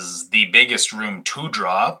has the biggest room to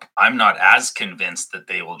drop. I'm not as convinced that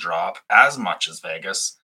they will drop as much as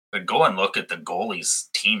Vegas. But go and look at the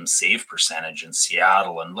goalies' team save percentage in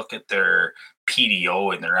Seattle, and look at their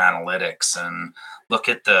PDO and their analytics, and look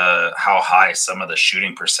at how high some of the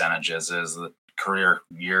shooting percentages is, the career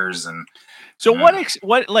years. And so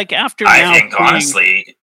what like after I now think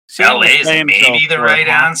honestly, LA is maybe the right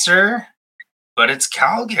answer, but it's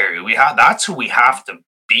Calgary. That's who we have to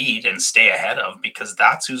beat and stay ahead of, because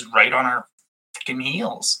that's who's right on our freaking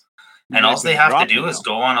heels. And all they have to do is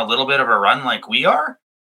go on a little bit of a run like we are,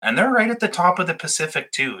 and they're right at the top of the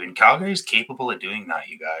Pacific too. And Calgary's capable of doing that,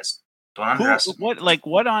 you guys. Don't underestimate.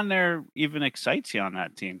 What on there even excites you on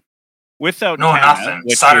that team? Without nothing.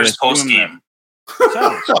 Sutter's post game.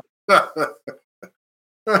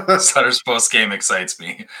 Sutter's post game excites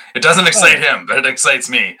me. It doesn't excite him, but it excites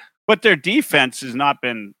me. But their defense has not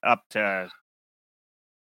been up to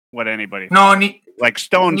what anybody. No, like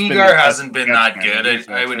Stone's Nygaard hasn't been that good.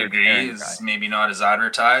 I would agree. He's maybe not as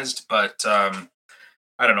advertised, but I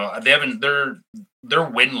don't know. They haven't. They're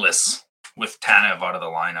winless with Tanev out of the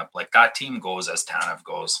lineup. Like, that team goes as Tanev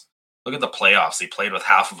goes. Look at the playoffs. They played with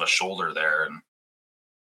half of a shoulder there,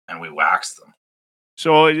 and we waxed them.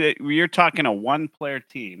 So you're talking a one-player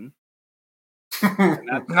team.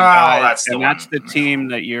 That's the team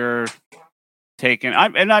that you're taking.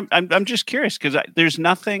 I'm just curious, because there's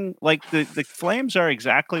nothing like the Flames are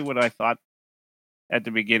exactly what I thought at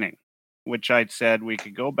the beginning, which I'd said we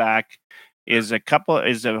could go back. Is a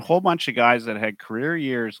whole bunch of guys that had career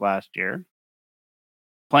years last year,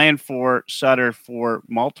 playing for Sutter for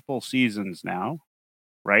multiple seasons now,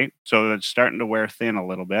 right? So it's starting to wear thin a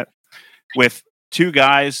little bit, with two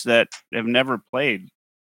guys that have never played.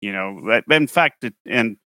 In fact,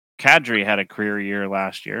 and Kadri had a career year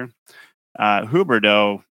last year.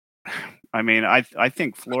 Huberdeau, I mean, I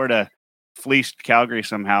think Florida fleeced Calgary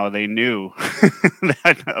somehow. They knew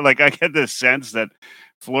that, like, I get this sense that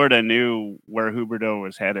Florida knew where Huberdeau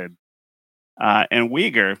was headed. And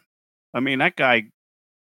Weegar, I mean, that guy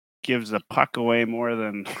gives the puck away more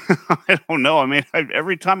than I don't know. I mean,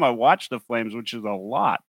 every time I watch the Flames, which is a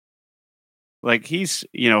lot, like, he's,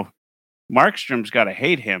 Markstrom's got to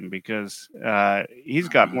hate him, because he's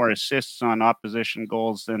got more assists on opposition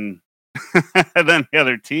goals than the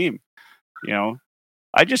other team.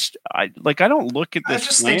 I don't look at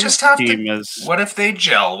this team as. What if they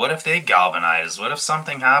gel? What if they galvanize? What if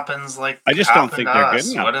something happens like I just don't think they're good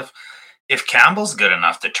enough. What if Campbell's good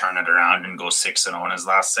enough to turn it around and go 6-0 in his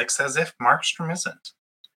last 6, as if Markstrom isn't?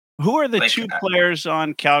 Who are the two players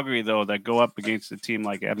on Calgary, though, that go up against a team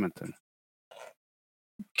like Edmonton?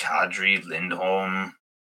 Kadri, Lindholm,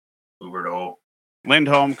 Huberdeau.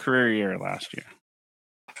 Lindholm career year last year.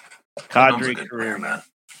 Kadri career, man.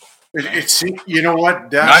 It's you know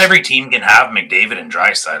what? Not every team can have McDavid and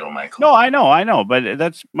Draisaitl, Michael. No, I know, but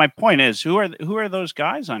that's my point. Is who are those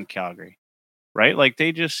guys on Calgary, right? Like,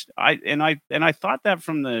 they just I thought that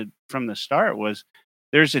from the start was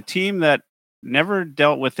there's a team that never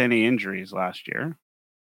dealt with any injuries last year,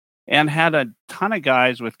 and had a ton of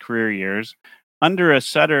guys with career years under a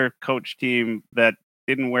Sutter coach team that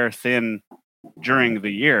didn't wear thin during the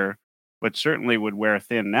year, but certainly would wear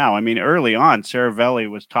thin now. I mean, early on, Saravelli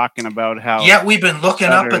was talking about how. Yeah, we've been looking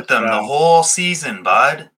up at them the whole season,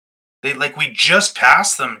 bud. We just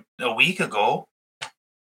passed them a week ago,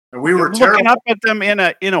 and we were looking up at them in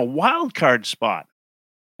a wild card spot.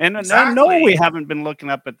 And exactly. No, we haven't been looking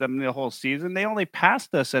up at them the whole season. They only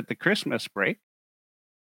passed us at the Christmas break.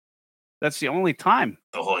 That's the only time.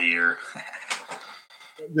 The whole year.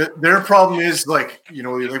 Their problem is,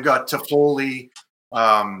 they've got Toffoli,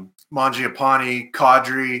 Mangiapane,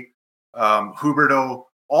 Kadri, Huberdeau,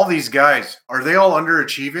 all these guys. Are they all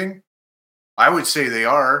underachieving? I would say they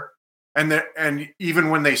are. And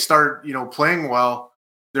even when they start, playing well,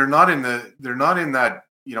 they're not in that,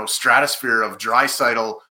 stratosphere of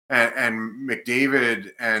Draisaitl and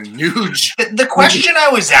McDavid and Nuge. The question I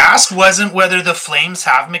was asked wasn't whether the Flames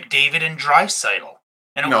have McDavid and Draisaitl.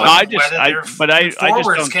 And I just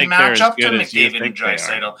don't can match up to McDavid and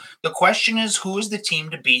Draisaitl. The question is, who is the team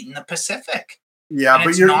to beat in the Pacific? Yeah, and but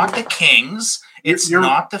it's not the Kings. It's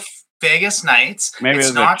not the Vegas Knights.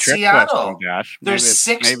 It's not Seattle. There's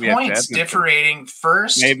 6 points differentiating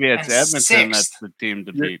first. Maybe it's and Edmonton. Sixth. That's the team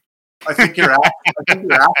to beat. I think you're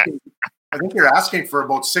asking for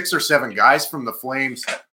about 6 or 7 guys from the Flames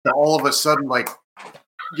to all of a sudden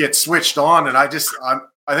get switched on, and I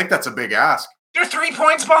think that's a big ask. They're 3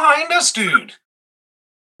 points behind us, dude.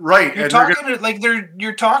 Right. You're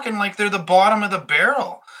talking like they're the bottom of the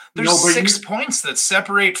barrel. There's 6 points that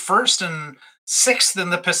separate first and sixth in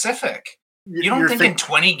the Pacific. You don't think in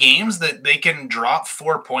 20 games that they can drop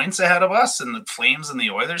 4 points ahead of us, and the Flames and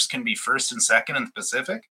the Oilers can be first and second in the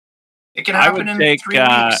Pacific? It can happen in 3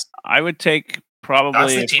 weeks. I would take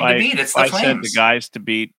probably That's the team to beat. It's the I said the Flames. guys to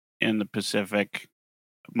beat in the Pacific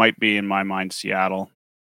might be in my mind Seattle,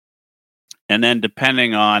 and then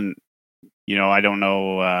depending on, I don't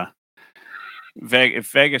know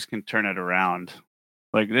if Vegas can turn it around,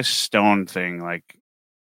 like this Stone thing, like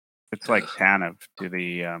it's like Tanev to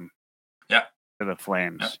the to the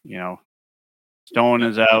Flames. Stone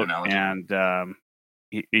is out, and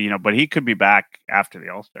but he could be back after the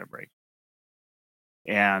All-Star break.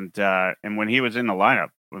 And when he was in the lineup,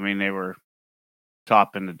 I mean, they were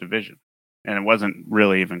top in the division, and it wasn't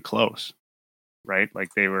really even close, right?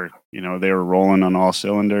 Like they were rolling on all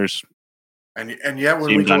cylinders. And yet when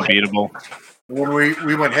seemed unbeatable. When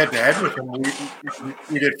we went head to head with him,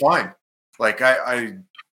 we did fine. Like I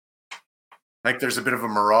think there's a bit of a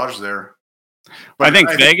mirage there. But I think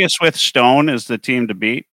Vegas with Stone is the team to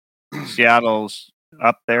beat. Seattle's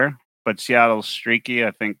up there, but Seattle's streaky.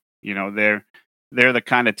 I think they're the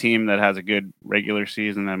kind of team that has a good regular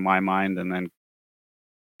season in my mind, and then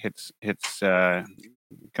hits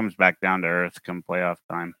comes back down to earth come playoff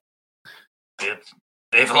time.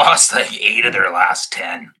 They've lost like 8 of their last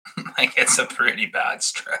 10. Like it's a pretty bad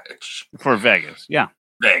stretch for Vegas. Yeah,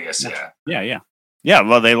 Vegas. Yeah.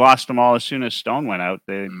 Well, they lost them all as soon as Stone went out.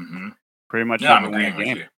 They pretty much never won a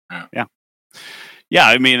game. Yeah.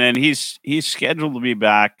 I mean, and he's scheduled to be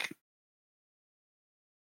back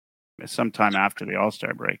sometime after the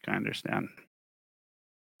All-Star break. I understand.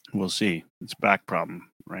 We'll see. It's a back problem,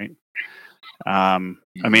 right? I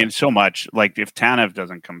mean, so much like if Tanev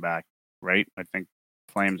doesn't come back, right? I think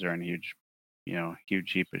Flames are in huge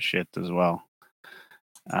heap of shit as well.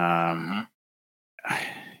 I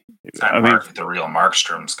mean, the real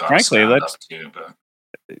Markstrom's got frankly, up too. But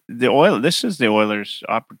this is the Oilers'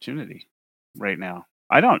 opportunity right now.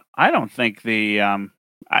 I don't think the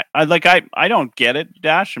I don't get it,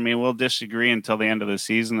 Dash. I mean, we'll disagree until the end of the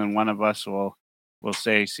season, and one of us will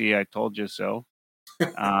say, "See, I told you so."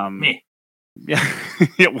 Me. Yeah,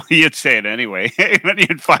 well, you'd say it anyway. But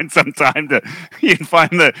you'd find some time you'd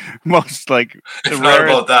find the most like. If not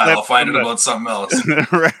about that, I'll find it about something else.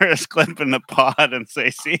 The rarest clip in the pod and say,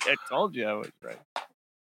 "See, I told you I was right."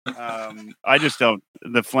 I just don't.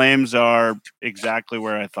 The Flames are exactly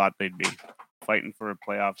where I thought they'd be, fighting for a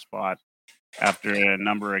playoff spot after a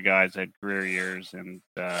number of guys had career years and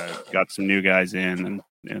got some new guys in,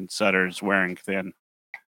 and Sutter's wearing thin.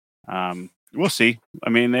 We'll see. I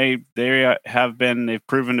mean, they've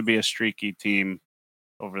proven to be a streaky team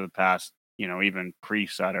over the past, even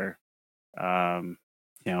pre-Sutter. They're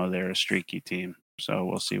a streaky team, so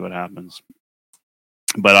we'll see what happens.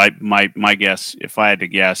 But my guess, if I had to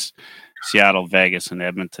guess, Seattle, Vegas, and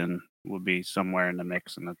Edmonton would be somewhere in the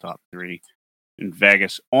mix in the top 3. In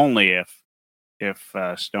Vegas, only if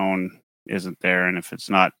Stone isn't there, and if it's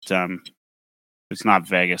not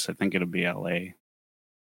Vegas, I think it'll be LA.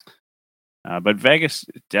 But Vegas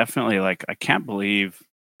definitely, like, I can't believe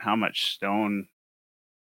how much Stone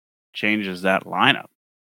changes that lineup.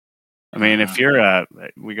 I mean, if you're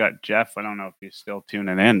we got Jeff. I don't know if he's still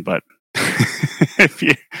tuning in, but if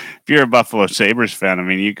you're a Buffalo Sabres fan, I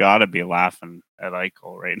mean, you got to be laughing at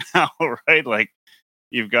Eichel right now, right? Like,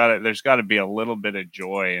 there's got to be a little bit of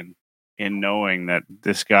joy in knowing that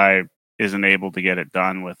this guy isn't able to get it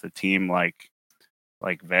done with a team like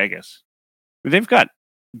Vegas. They've got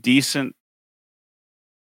decent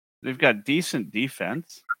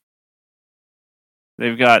defense.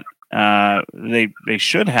 They've got they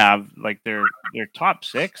should have, like, their top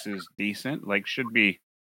 6 is decent. Like, should be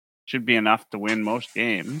enough to win most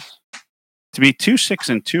games. To be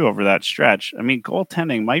 2-6-2 over that stretch, I mean,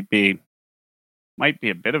 goaltending might be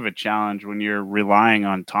a bit of a challenge when you're relying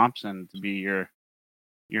on Thompson to be your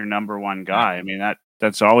number one guy. I mean,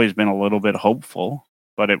 that's always been a little bit hopeful,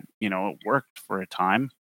 but it worked for a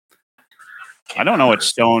time. I don't know what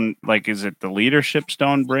Stone, like, is it the leadership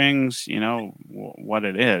Stone brings, what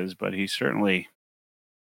it is, but he certainly,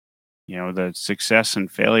 the success and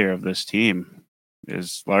failure of this team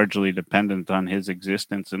is largely dependent on his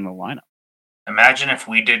existence in the lineup. Imagine if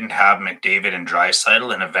we didn't have McDavid and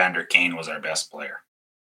Draisaitl and Evander Kane was our best player.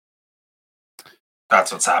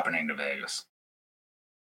 That's what's happening to Vegas.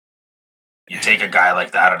 You take a guy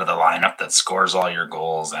like that out of the lineup that scores all your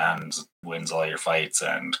goals and wins all your fights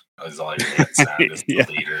and is all your hits and is the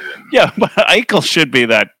leader. Yeah, but Eichel should be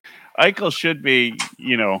that. Eichel should be,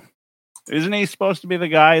 isn't he supposed to be the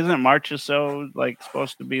guy? Isn't Marchessault, like,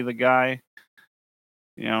 supposed to be the guy?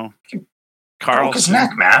 Carl. Broke his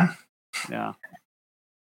neck, man. Yeah.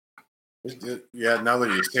 Yeah, now that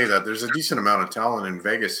you say that, there's a decent amount of talent in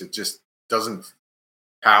Vegas. It just doesn't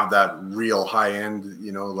have that real high end,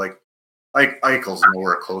 like Eichel's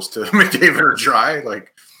nowhere close to McDavid or Dry.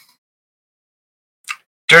 Like,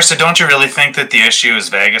 Dursa, don't you really think that the issue is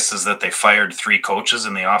Vegas is that they fired 3 coaches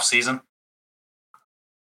in the offseason?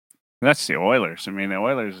 That's the Oilers. I mean, the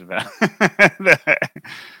Oilers have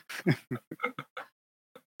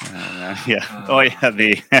yeah. Oh, yeah.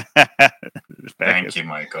 Thank you,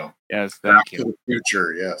 Michael. Yes, thank you. To the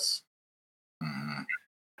future, yes. Mhm.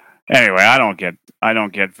 Anyway, I don't get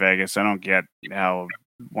Vegas. I don't get how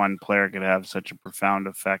one player could have such a profound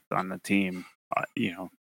effect on the team.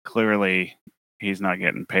 Clearly he's not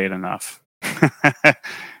getting paid enough,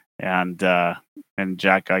 and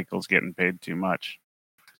Jack Eichel's getting paid too much.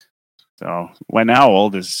 So how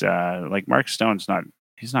old is like Mark Stone's not?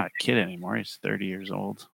 He's not a kid anymore. He's 30 years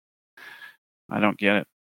old. I don't get it.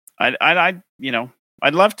 I'd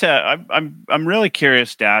love to. I'm really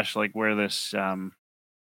curious, Dash, like where this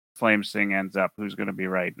Flames thing ends up. Who's going to be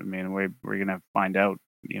right? I mean, we're going to find out,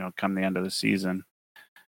 come the end of the season.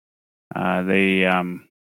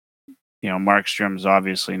 Markstrom's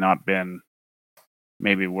obviously not been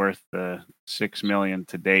maybe worth the $6 million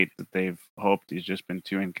to date that they've hoped. He's just been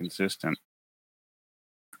too inconsistent.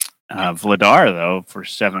 Vladar, though, for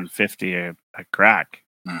 $750 a crack.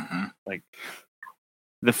 Mm-hmm. Like,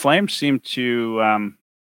 the Flames seem to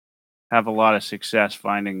have a lot of success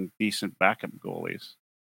finding decent backup goalies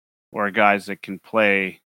or guys that can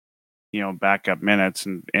play, backup minutes,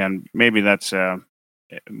 and maybe that's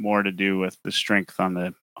more to do with the strength on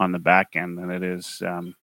the back end than it is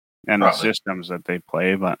and the systems that they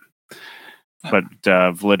play. But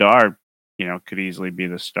Vladar, could easily be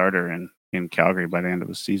the starter in Calgary by the end of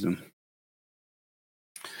the season.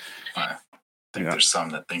 I think there's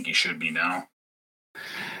some that think he should be now.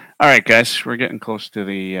 All right, guys, we're getting close to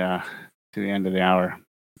the end of the hour.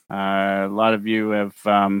 A lot of you have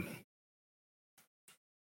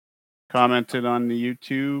commented on the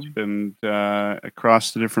YouTube and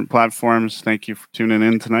across the different platforms. Thank you for tuning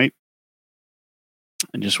in tonight.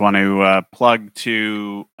 I just want to plug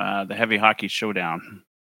to the Heavy Hockey Showdown.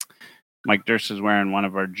 Mike Durst is wearing one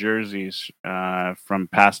of our jerseys from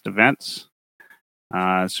past events.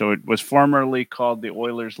 So it was formerly called the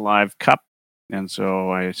Oilers Live Cup. And so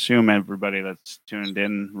I assume everybody that's tuned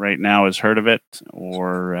in right now has heard of it.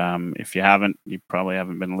 Or if you haven't, you probably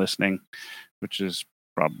haven't been listening, which is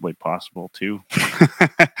probably possible too.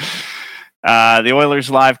 The Oilers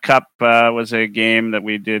Live Cup was a game that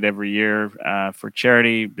we did every year for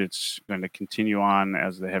charity. It's going to continue on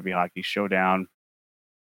as the Heavy Hockey Showdown.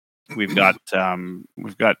 We've got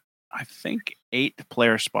I think 8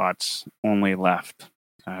 player spots only left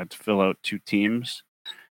to fill out 2 teams.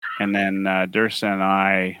 And then Dursa and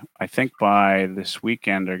I think by this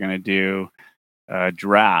weekend are going to do a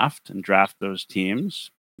draft those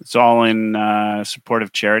teams. It's all in support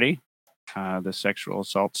of charity, the Sexual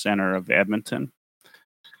Assault Center of Edmonton,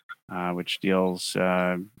 which deals,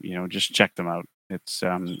 just check them out. It's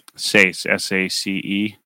SACE,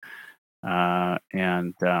 SACE,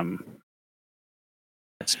 and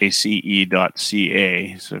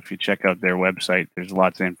sace.ca. So if you check out their website, there's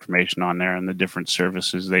lots of information on there and the different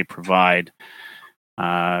services they provide.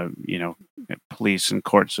 Police and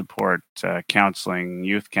court support, counseling,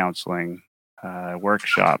 youth counseling,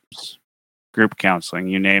 workshops, group counseling,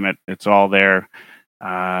 you name it. It's all there.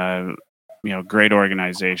 Great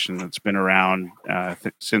organization that's been around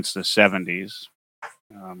since the 70s.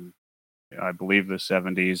 I believe the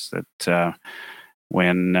 70s that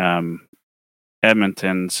when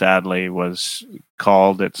Edmonton, sadly, was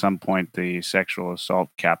called at some point the sexual assault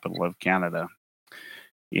capital of Canada,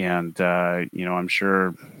 and I'm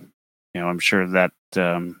sure that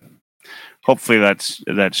hopefully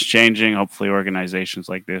that's changing. Hopefully, organizations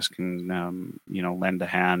like this can lend a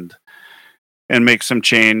hand and make some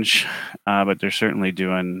change. But they're certainly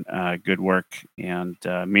doing good work and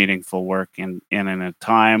meaningful work. And in a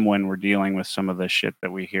time when we're dealing with some of the shit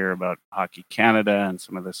that we hear about Hockey Canada and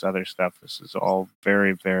some of this other stuff, this is all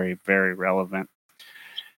very, very, very relevant.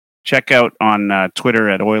 Check out on Twitter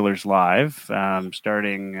at Oilers Live.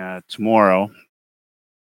 Starting tomorrow,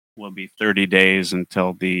 will be 30 days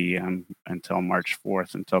until March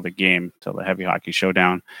 4th, until the game, until the Heavy Hockey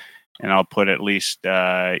Showdown. And I'll put at least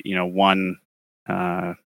one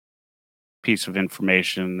piece of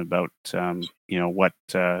information about what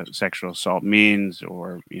sexual assault means,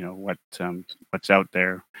 or what's out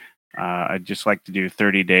there. I'd just like to do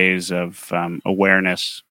 30 days of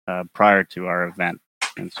awareness prior to our event,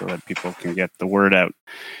 and so that people can get the word out.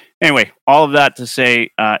 Anyway, all of that to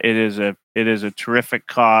say, it is a terrific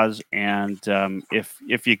cause, and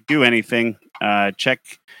if you do anything, check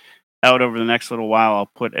out over the next little while. I'll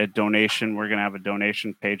put a donation. We're going to have a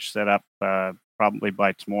donation page set up probably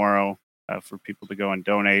by tomorrow. for people to go and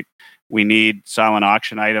donate. We need silent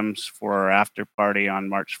auction items for our after party on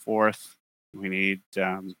March 4th. We need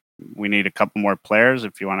a couple more players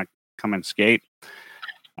if you want to come and skate,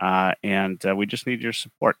 and we just need your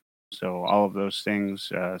support. So all of those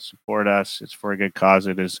things, support us. It's for a good cause.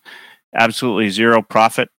 It is absolutely zero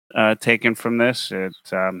profit taken from this.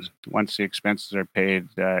 Once the expenses are paid,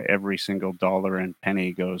 every single dollar and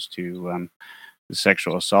penny goes to the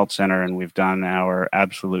Sexual Assault Center, and we've done our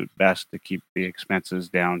absolute best to keep the expenses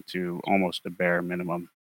down to almost a bare minimum,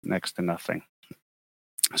 next to nothing.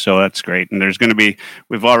 So that's great. And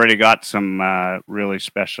we've already got some really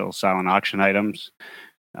special silent auction items.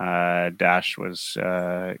 Dash was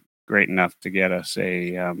great enough to get us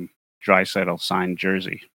a Draisaitl signed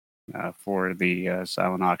jersey for the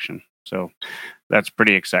silent auction. So that's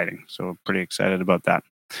pretty exciting. So pretty excited about that.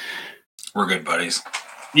 We're good buddies.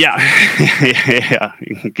 Yeah. Yeah.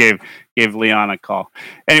 Gave Leon a call.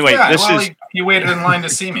 Anyway, he waited in line to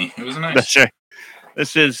see me. It was nice. That's right.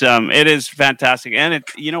 This is it is fantastic. And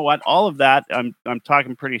you know what? All of that, I'm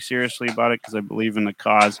talking pretty seriously about it because I believe in the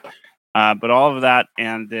cause. But all of that,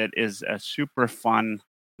 and it is a super fun,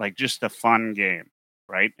 like just a fun game,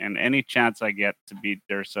 right? And any chance I get to beat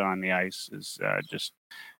Dursa on the ice is just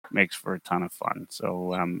makes for a ton of fun.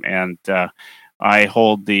 So, I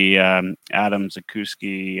hold the Adam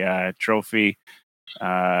Zakuski trophy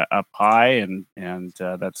up high, and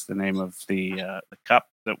that's the name of the cup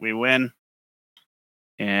that we win.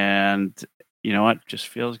 And you know what? Just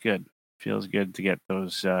feels good. Feels good to get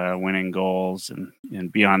those winning goals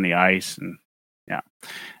and be on the ice. And yeah.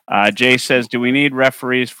 Jay says, do we need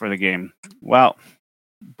referees for the game? Well,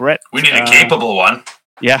 Brett. We need a capable one.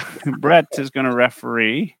 Yeah, Brett is going to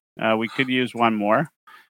referee. We could use one more,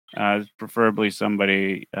 preferably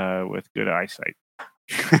somebody with good eyesight.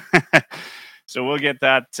 So we'll get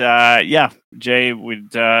that. Yeah, Jay,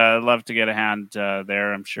 we'd love to get a hand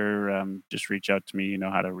there. I'm sure. Just reach out to me. You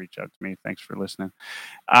know how to reach out to me. Thanks for listening.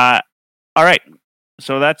 All right.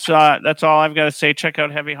 So that's all I've got to say. Check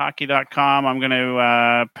out heavyhockey.com. I'm going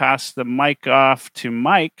to pass the mic off to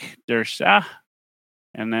Mike Dursa,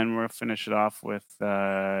 and then we'll finish it off with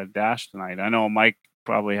Dash tonight. I know Mike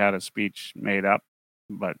probably had a speech made up,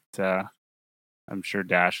 but I'm sure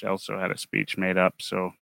Dash also had a speech made up.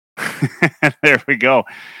 So there we go.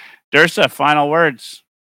 Dursa, final words.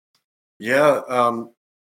 Yeah.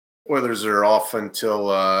 Oilers are off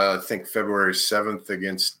until I think February 7th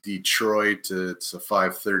against Detroit. It's a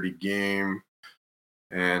 5:30 game,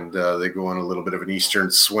 and they go on a little bit of an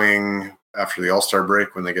Eastern swing after the All-Star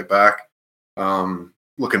break when they get back.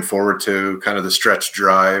 Looking forward to kind of the stretch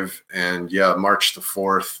drive, and yeah, March the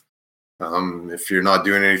 4th. If you're not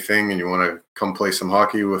doing anything and you want to come play some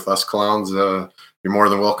hockey with us clowns, you're more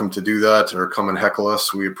than welcome to do that, or come and heckle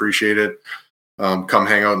us. We appreciate it. Come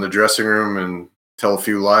hang out in the dressing room and tell a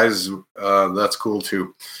few lies. That's cool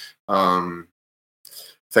too.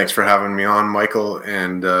 Thanks for having me on, Michael.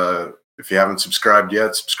 And if you haven't subscribed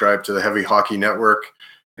yet, subscribe to the Heavy Hockey Network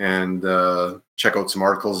and check out some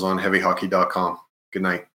articles on heavyhockey.com. Good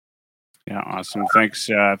night. Yeah, awesome. Thanks,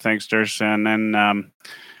 Dursa. And then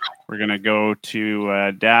we're going to go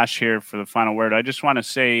to Dash here for the final word. I just want to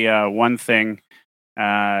say one thing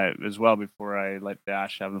as well before I let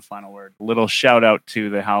Dash have the final word. A little shout out to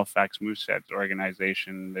the Halifax Mooseheads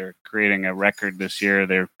organization. They're creating a record this year.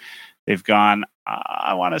 They've gone,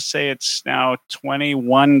 I want to say it's now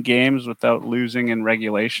 21 games without losing in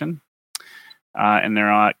regulation. And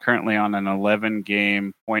they're currently on an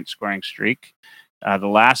 11-game point-scoring streak. The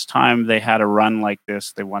last time they had a run like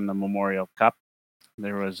this, they won the Memorial Cup.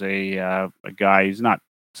 There was a guy, he's not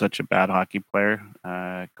such a bad hockey player,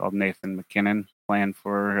 called Nathan McKinnon, playing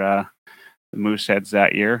for the Mooseheads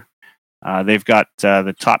that year. They've got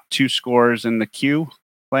the top two scorers in the queue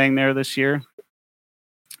playing there this year.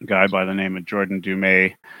 A guy by the name of Jordan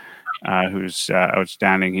Dumais, who's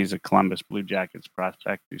outstanding. He's a Columbus Blue Jackets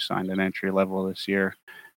prospect who signed an entry level this year.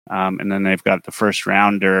 And then they've got the first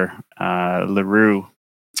rounder, LaRue,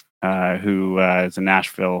 who is a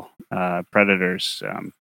Nashville Predators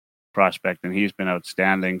prospect, and he's been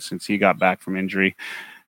outstanding since he got back from injury.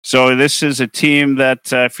 So this is a team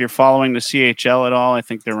that, if you're following the CHL at all, I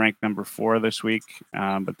think they're ranked number 4 this week,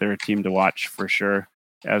 but they're a team to watch for sure,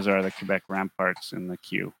 as are the Quebec Ramparts in the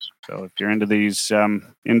queue. So if you're into these,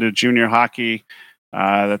 into junior hockey,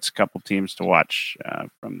 that's a couple teams to watch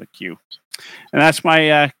from the queue. And that's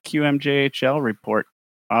my QMJHL report.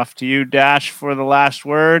 Off to you, Dash, for the last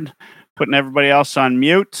word. Putting everybody else on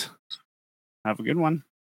mute. Have a good one.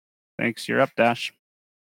 Thanks. You're up, Dash.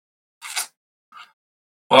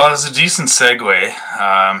 Well, it was a decent segue.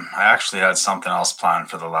 I actually had something else planned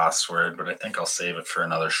for the last word, but I think I'll save it for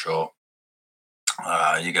another show.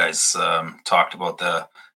 You guys talked about the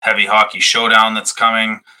heavy hockey showdown that's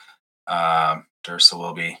coming. Dursa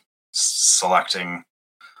will be selecting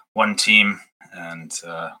one team, and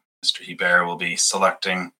Mr. Hebert will be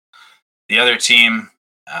selecting the other team.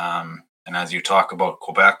 And as you talk about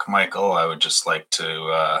Quebec, Michael, I would just like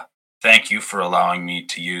to thank you for allowing me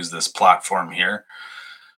to use this platform here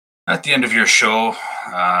at the end of your show,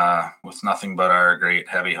 with nothing but our great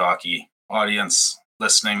heavy hockey audience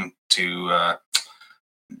listening, to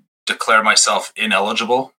declare myself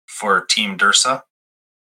ineligible for Team Dursa.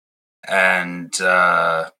 And,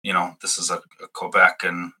 this is a Quebec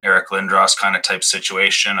and Eric Lindros kind of type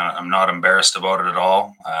situation. I'm not embarrassed about it at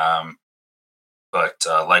all. But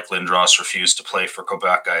like Lindros refused to play for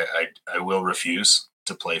Quebec, I will refuse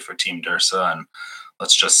to play for Team Dursa. And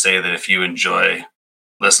let's just say that if you enjoy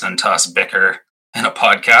listening to us bicker in a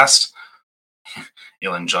podcast,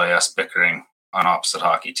 you'll enjoy us bickering on opposite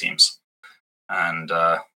hockey teams. And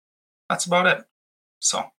that's about it.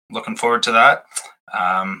 So looking forward to that,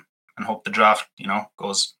 and hope the draft,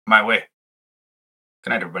 goes my way. Good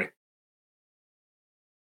night, everybody.